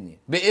 bi'idhni,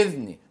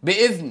 bi'idhni,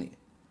 bi'idhni.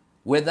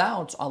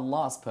 Without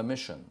Allah's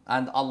permission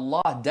and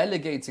Allah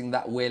delegating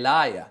that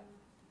wilayah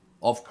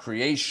of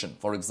creation,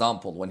 for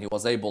example, when he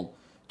was able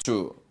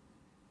to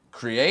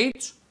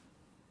create,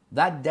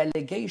 that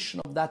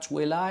delegation of that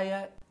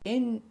wilayah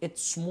in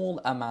its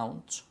small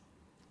amount,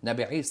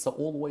 Nabi Isa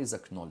always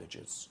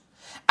acknowledges.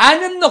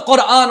 And in the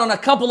Quran on a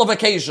couple of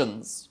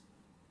occasions,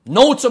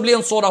 notably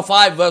in Surah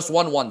 5 verse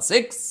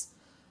 116,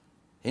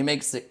 he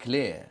makes it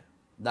clear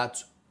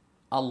that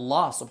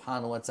Allah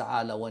subhanahu wa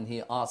ta'ala, when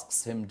he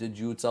asks him, did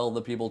you tell the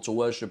people to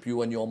worship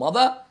you and your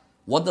mother?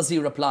 What does he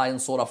reply in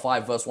Surah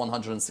 5 verse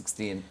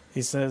 116?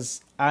 He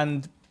says,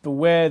 and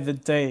beware the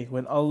day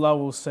when Allah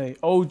will say,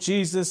 O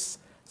Jesus,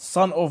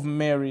 son of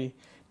Mary,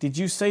 did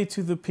you say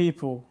to the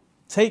people,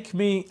 take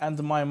me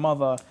and my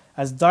mother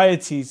as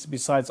deities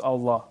besides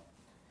Allah?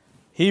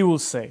 He will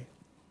say,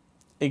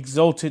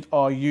 exalted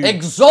are you.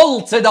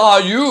 Exalted are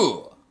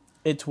you.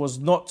 It was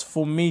not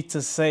for me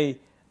to say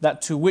that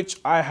to which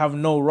I have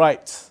no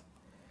right.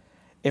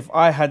 If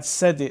I had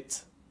said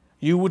it,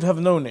 you would have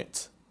known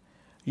it.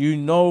 You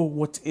know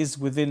what is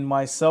within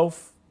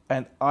myself,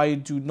 and I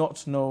do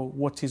not know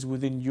what is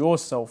within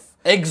yourself.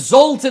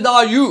 Exalted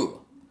are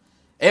you.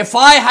 If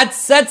I had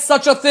said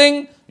such a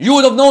thing, you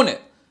would have known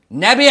it.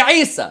 Nabi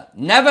Isa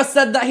never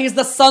said that he's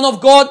the son of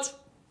God.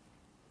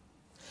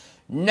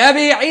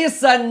 Nabi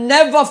Isa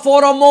never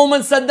for a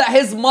moment said that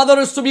his mother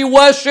is to be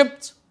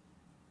worshipped.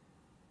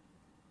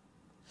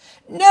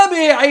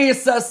 Nabi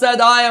Isa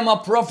said, I am a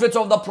prophet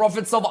of the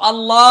prophets of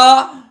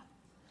Allah.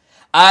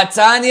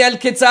 آتاني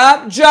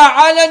الكتاب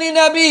جعلني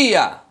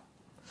نبيا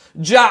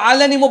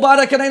جعلني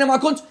مباركا أينما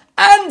كنت.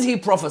 And he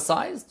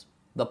prophesied,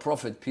 the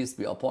Prophet, peace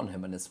be upon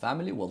him, and his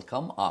family will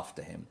come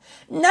after him.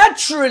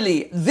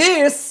 Naturally,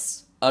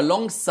 this,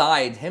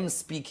 alongside him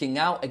speaking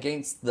out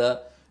against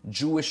the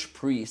Jewish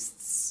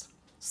priests,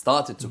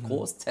 started to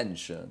cause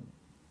tension.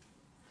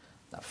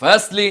 Now,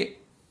 firstly,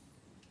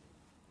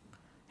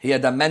 he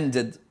had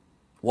amended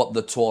what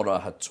the Torah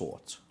had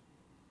taught.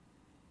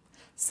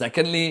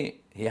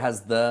 Secondly, he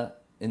has the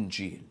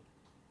Injil.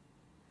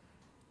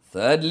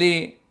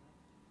 Thirdly,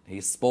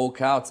 he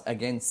spoke out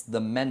against the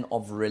men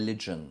of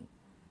religion.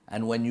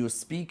 And when you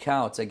speak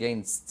out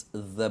against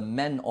the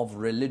men of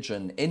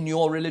religion, in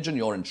your religion,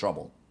 you're in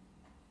trouble.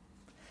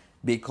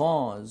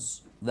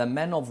 Because the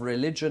men of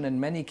religion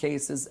in many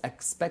cases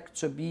expect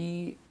to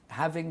be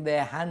having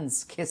their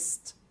hands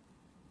kissed.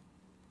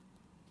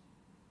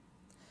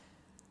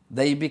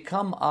 They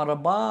become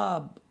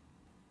arbab.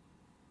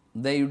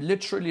 They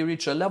literally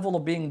reach a level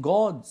of being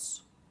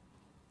gods.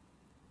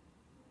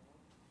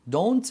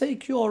 Don't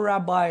take your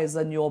rabbis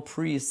and your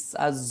priests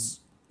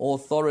as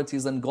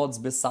authorities and gods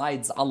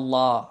besides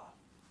Allah.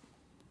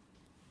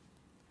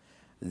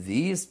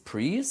 These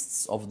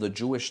priests of the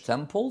Jewish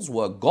temples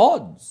were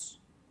gods.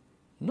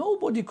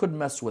 Nobody could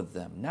mess with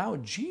them. Now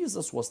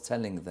Jesus was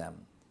telling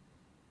them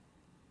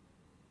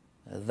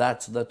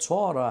that the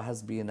Torah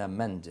has been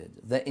amended.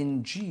 The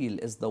Injil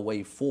is the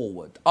way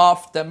forward.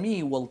 After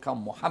me will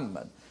come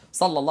Muhammad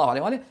sallallahu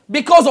alaihi wasallam.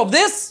 Because of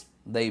this,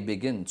 they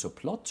begin to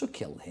plot to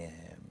kill him.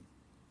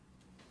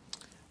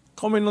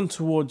 Coming on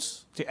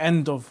towards the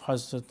end of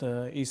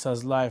Hazrat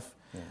Isa's life,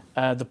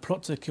 the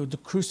plot to kill, the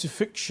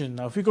crucifixion.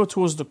 Now, if we go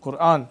towards the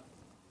Quran,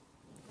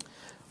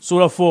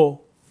 Surah 4,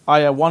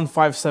 Ayah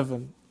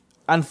 157,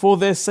 and for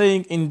their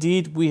saying,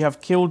 indeed, we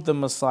have killed the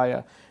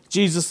Messiah,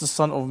 Jesus the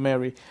son of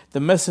Mary, the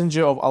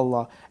messenger of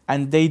Allah,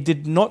 and they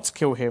did not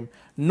kill him,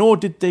 nor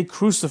did they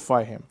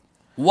crucify him.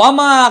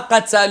 وَمَا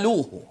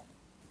قَتَلُوهُ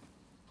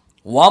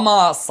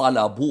وَمَا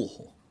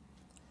صَلَبُوهُ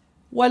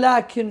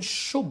وَلَكِنْ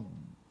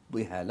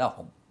شُبِّهَ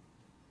لَهُمْ.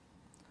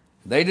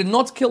 They did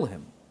not kill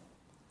him,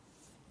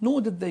 nor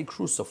did they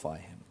crucify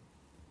him,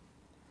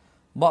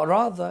 but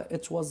rather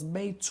it was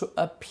made to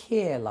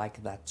appear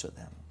like that to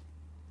them.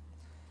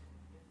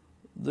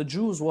 The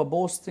Jews were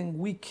boasting,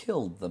 we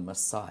killed the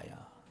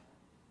Messiah,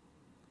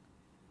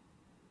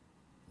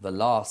 the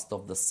last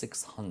of the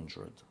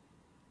 600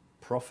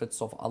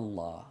 prophets of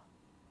Allah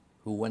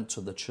who went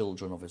to the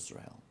children of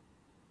Israel.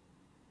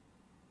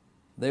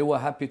 They were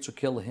happy to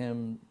kill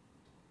him.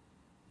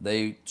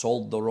 They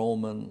told the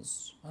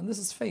Romans, and this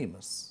is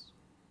famous.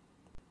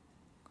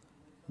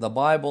 The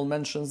Bible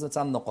mentions it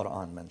and the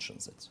Quran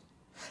mentions it.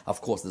 Of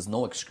course, there's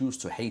no excuse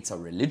to hate a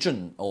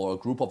religion or a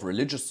group of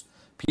religious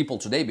people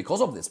today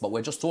because of this, but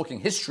we're just talking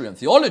history and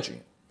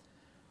theology.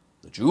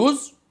 The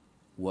Jews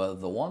were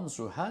the ones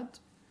who had,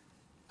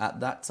 at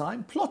that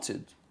time,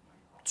 plotted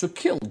to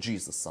kill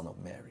Jesus, son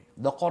of Mary.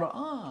 The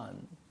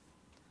Quran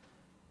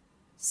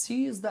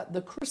sees that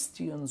the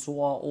Christians who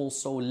are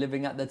also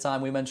living at the time,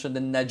 we mentioned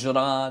in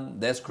Najran,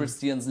 there's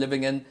Christians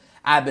living in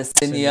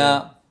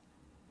Abyssinia.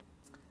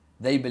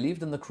 They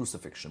believed in the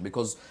crucifixion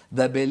because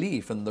the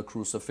belief in the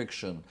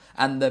crucifixion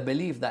and the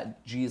belief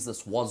that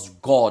Jesus was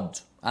God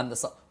and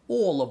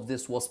all of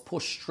this was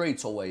pushed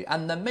straight away.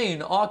 And the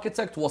main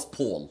architect was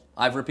Paul.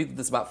 I've repeated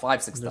this about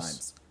 5-6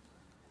 times.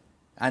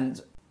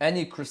 And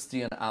any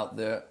Christian out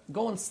there,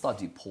 go and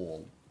study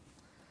Paul.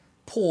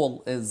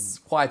 Paul is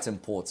quite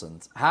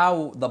important.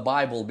 How the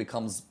Bible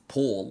becomes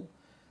Paul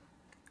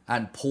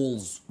and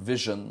Paul's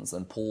visions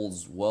and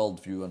Paul's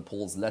worldview and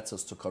Paul's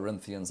letters to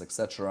Corinthians,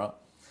 etc.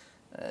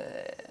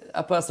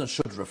 A person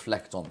should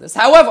reflect on this.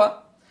 However,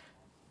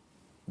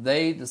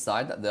 they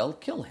decide that they'll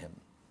kill him.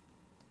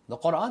 The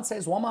Quran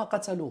says, وَمَا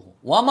قَتَلُوهُ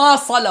وَمَا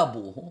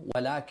صَلَبُوهُ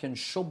وَلَكِنْ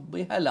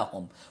شُبِّهَ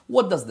لَهُمْ.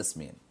 What does this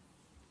mean?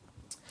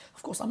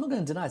 Of course, I'm not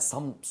going to deny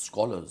some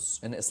scholars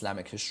in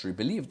Islamic history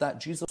believe that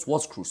Jesus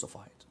was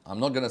crucified. I'm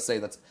not going to say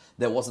that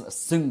there wasn't a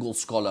single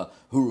scholar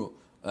who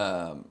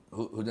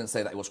didn't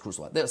say that he was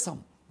crucified. There are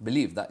some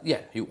believe that,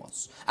 yeah, he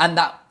was. And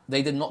that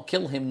they did not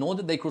kill him, nor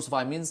did they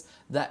crucify, means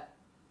that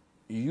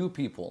you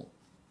people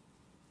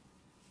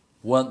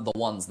weren't the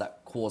ones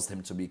that caused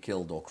him to be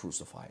killed or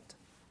crucified.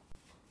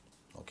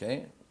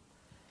 Okay?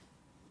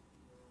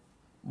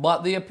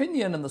 But the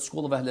opinion in the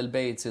school of Ahl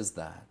al-Bayt is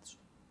that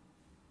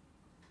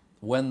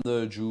when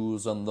the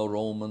Jews and the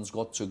Romans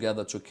got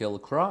together to kill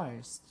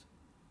Christ,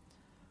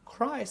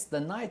 the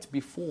night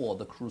before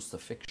the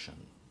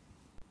crucifixion,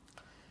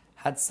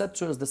 had said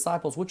to his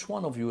disciples, which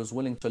one of you is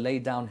willing to lay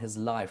down his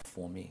life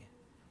for me,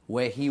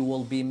 where he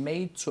will be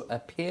made to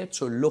appear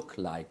to look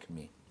like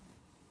me?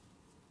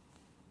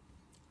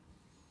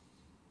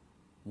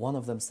 One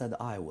of them said,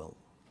 I will.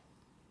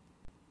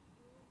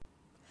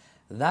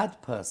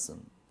 That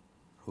person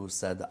who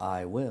said,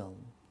 I will,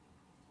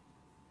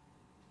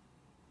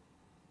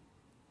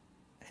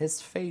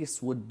 his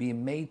face would be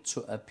made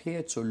to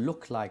appear to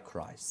look like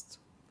Christ.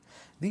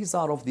 These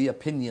are of the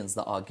opinions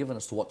that are given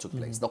as to what took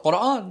place. The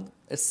Quran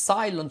is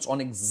silent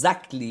on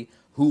exactly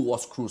who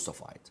was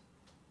crucified.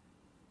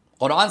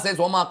 Quran says,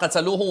 وَمَا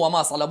قَتَلُوهُ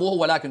وَمَا صَلَبُوهُ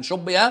وَلَكِنْ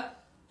شُبِّهَ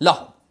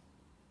لَهُمْ.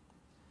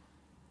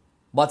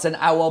 But in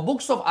our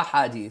books of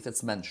ahadith,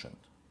 it's mentioned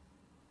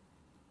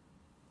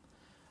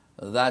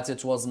that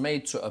it was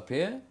made to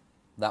appear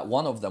that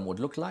one of them would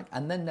look like,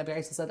 and then Nabi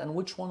Isa said, and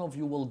which one of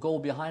you will go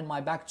behind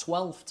my back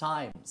 12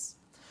 times?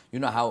 You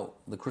know how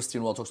the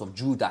Christian world talks of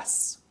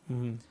Judas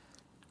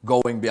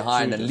going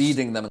behind and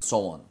leading them and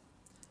so on.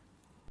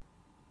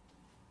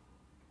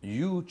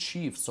 You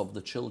chiefs of the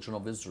children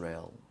of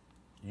Israel,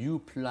 you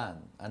plan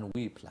and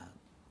we plan,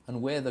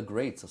 and we're the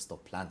greatest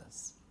of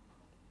planners.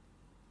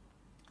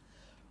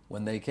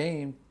 When they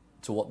came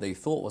to what they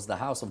thought was the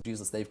house of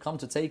Jesus, they've come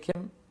to take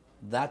him.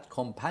 That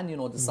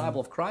companion or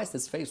disciple of Christ,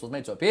 his face was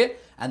made to appear,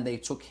 and they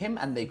took him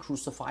and they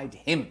crucified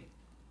him.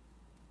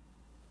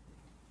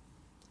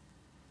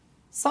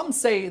 Some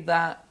say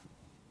that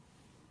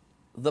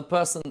the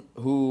person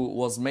who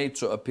was made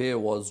to appear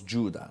was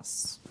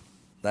Judas,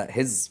 that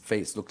his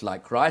face looked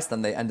like Christ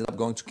and they ended up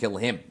going to kill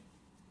him.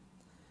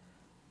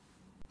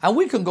 And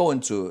we can go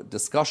into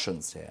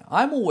discussions here.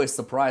 I'm always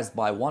surprised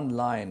by one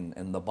line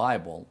in the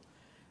Bible,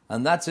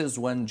 and that is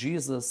when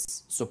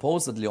Jesus,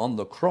 supposedly on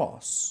the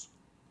cross,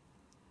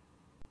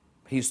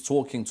 he's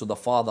talking to the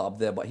Father up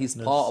there, but he's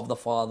part of the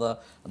Father,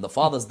 and the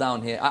Father's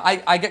down here.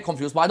 I get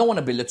confused, but I don't want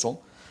to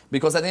belittle,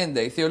 because at the end of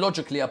the day,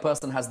 theologically, a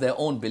person has their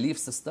own belief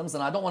systems,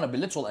 and I don't want to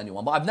belittle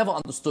anyone, but I've never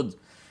understood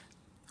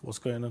what's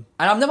going on.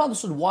 And I've never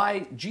understood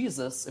why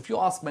Jesus, if you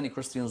ask many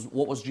Christians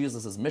what was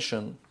Jesus'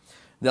 mission,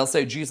 they'll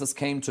say Jesus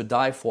came to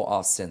die for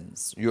our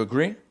sins. You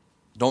agree?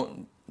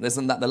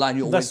 Isn't that the line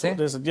you always say?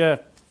 Yeah,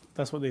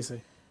 that's what they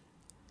say.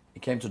 He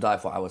came to die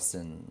for our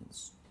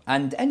sins.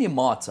 And any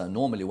martyr,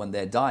 normally when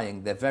they're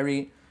dying, they're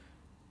very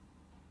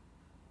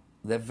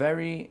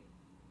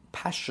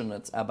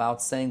passionate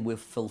about saying we've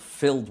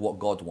fulfilled what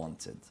God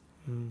wanted.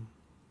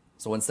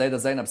 So when Sayyidah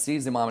Zainab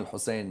sees Imam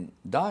al-Hussein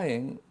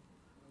dying,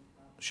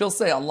 she'll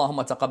say,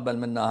 Allahumma taqabbal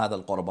minna hadha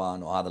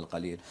al-qurban wa hadha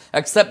al-qalil.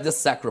 Accept this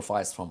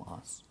sacrifice from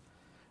us.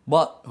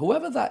 But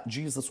whoever that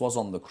Jesus was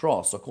on the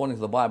cross, according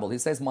to the Bible, he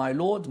says, my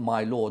Lord,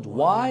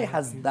 why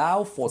hast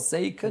thou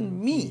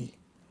forsaken me?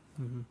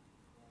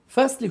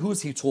 Firstly,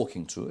 who's he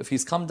talking to? If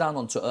he's come down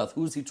onto earth,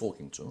 who's he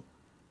talking to?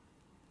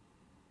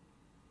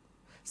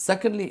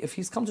 Secondly, if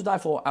he's come to die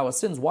for our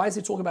sins, why is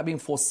he talking about being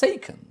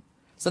forsaken?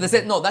 So they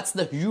said, no, that's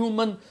the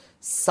human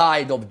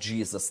side of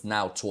Jesus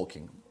now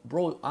talking.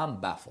 Bro,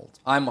 I'm baffled.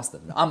 I must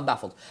admit, I'm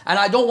baffled. And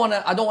I don't want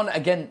to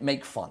again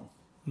make fun.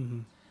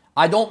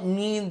 I don't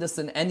mean this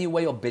in any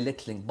way of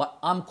belittling, but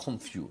I'm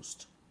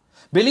confused.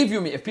 Believe you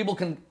me, if people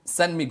can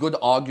send me good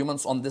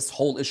arguments on this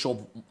whole issue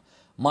of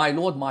my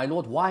Lord,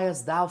 why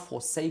hast thou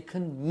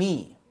forsaken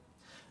me?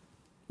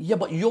 Yeah,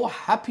 but you're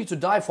happy to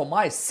die for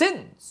my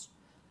sins.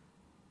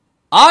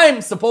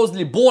 I'm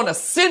supposedly born a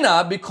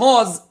sinner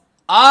because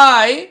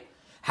I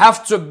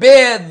have to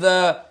bear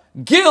the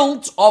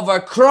guilt of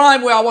a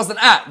crime where I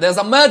wasn't at. There's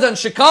a murder in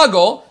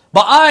Chicago,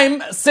 but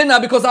I'm a sinner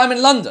because I'm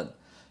in London.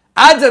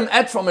 Adam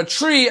ate from a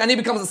tree and he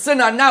becomes a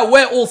sinner, and now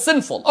we're all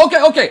sinful.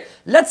 Okay,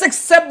 let's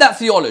accept that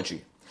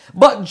theology.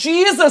 But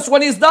Jesus,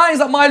 when he's dying, is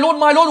like, my Lord,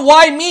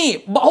 why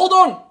me? But hold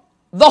on.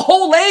 The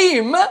whole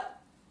aim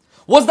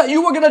was that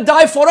you were going to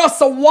die for us.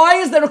 So why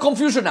is there a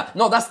confusion now?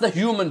 No, that's the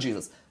human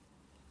Jesus.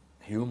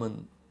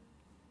 Human,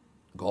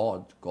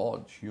 God,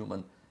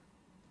 human.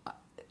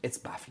 It's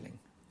baffling.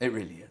 It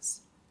really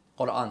is.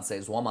 Quran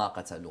says, وَمَا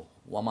قَتَلُوهُ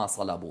وَمَا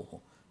صَلَبُوهُ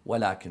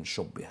وَلَكِنْ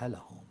شُبِّهَ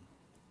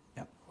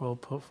لَهُمْ. Well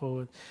put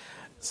forward.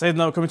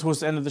 Sayyidina, we're coming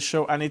towards the end of the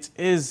show, and it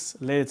is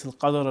Laylatul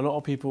Qadr. A lot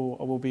of people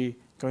will be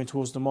going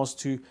towards the mosque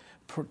to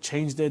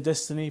change their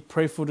destiny,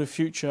 pray for the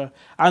future.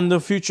 And the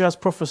future has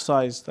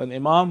prophesied an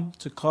Imam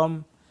to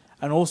come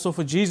and also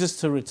for Jesus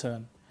to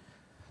return.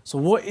 So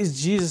what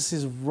is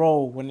Jesus'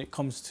 role when it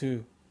comes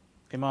to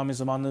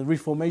Imamism and the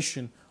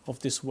reformation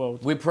of this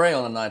world? We pray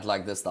on a night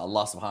like this that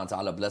Allah subhanahu wa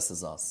ta'ala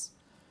blesses us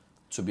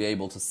to be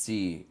able to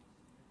see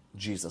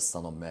Jesus,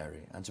 son of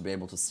Mary, and to be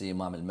able to see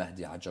Imam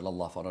al-Mahdi,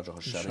 Ajjalallahu Farajahu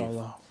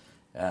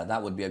al-Sharif.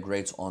 That would be a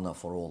great honor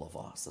for all of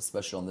us,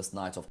 especially on this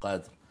night of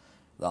Qadr,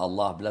 that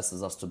Allah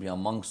blesses us to be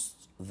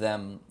amongst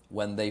them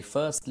when they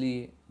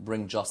firstly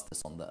bring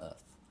justice on the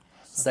earth.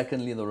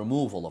 Secondly, the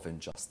removal of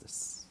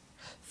injustice.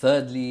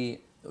 Thirdly,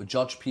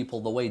 judge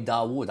people the way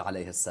Dawood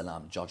alayhi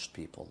salam judged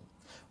people,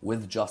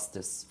 with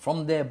justice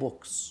from their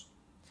books.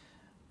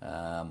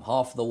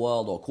 Half the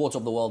world or a quarter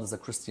of the world is a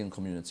Christian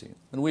community.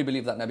 And we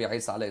believe that Nabi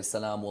Isa alayhi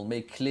salam will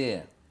make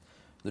clear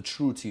the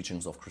true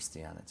teachings of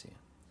Christianity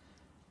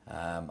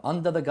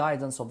under the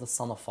guidance of the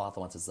son of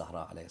Fatima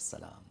al-Zahra alayhi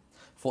salam.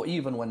 For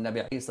even when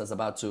Nabi Isa is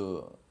about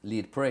to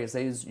lead prayer, he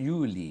says,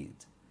 you lead.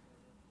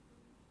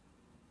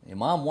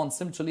 Imam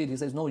wants him to lead, he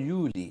says, no,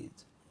 you lead.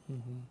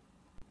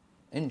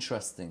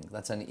 Interesting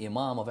that an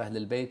Imam of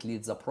Ahlul Bayt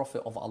leads a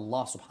Prophet of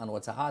Allah subhanahu wa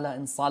ta'ala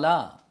in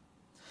salah.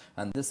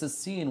 And this is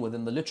seen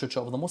within the literature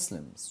of the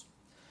Muslims.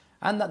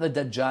 And that the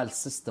Dajjal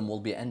system will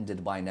be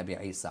ended by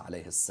Nabi Isa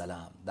alayhi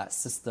salam. That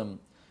system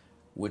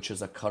which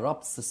is a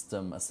corrupt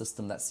system, a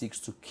system that seeks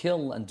to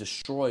kill and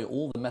destroy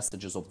all the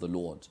messages of the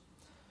Lord.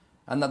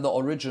 And that the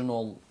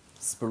original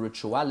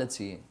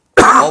spirituality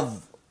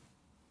of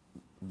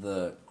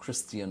the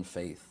Christian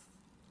faith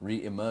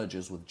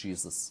re-emerges with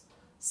Jesus,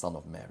 son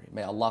of Mary.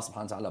 May Allah subhanahu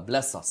wa ta'ala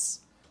bless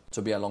us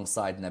to be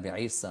alongside Nabi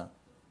Isa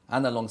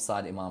and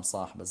alongside Imam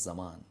Sahib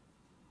al-Zaman,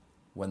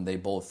 when they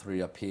both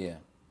reappear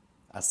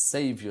as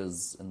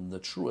saviors in the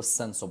truest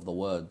sense of the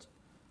word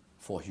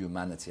for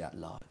humanity at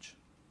large.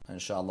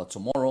 Inshallah,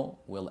 tomorrow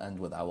we'll end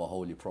with our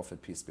Holy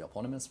Prophet, peace be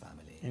upon him, and his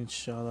family.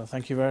 Inshallah.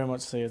 Thank you very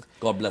much, Sayyid.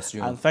 God bless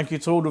you. And thank you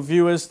to all the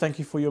viewers. Thank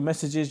you for your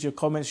messages, your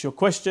comments, your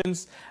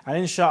questions. And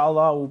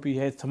inshallah, we'll be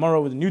here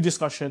tomorrow with a new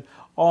discussion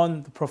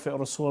on the Prophet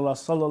Rasulullah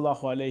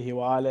sallallahu alayhi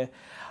wa alayhi.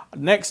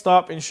 Next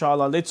up,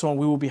 inshallah, later on,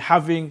 we will be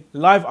having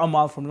live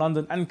Amal from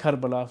London and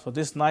Karbala. So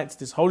this night,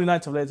 this holy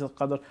night of Laylatul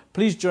Qadr,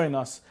 please join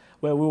us,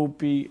 where we will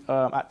be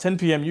at 10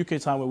 p.m.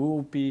 UK time, where we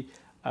will be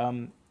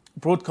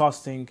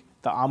broadcasting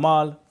the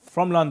Amal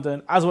from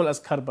London as well as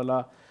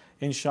Karbala.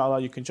 Inshallah,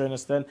 you can join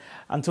us then.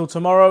 Until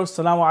tomorrow,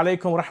 Assalamu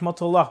alaikum wa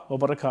rahmatullah wa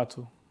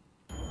barakatuh.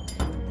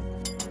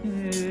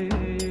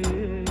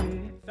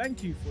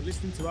 Thank you for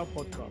listening to our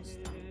podcast.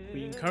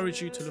 We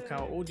encourage you to look at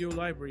our audio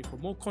library for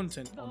more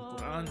content on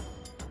Quran,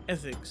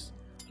 ethics,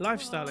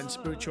 lifestyle and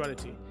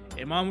spirituality.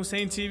 Imam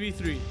Hussein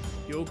TV3,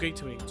 your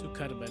gateway to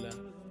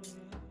Karbala.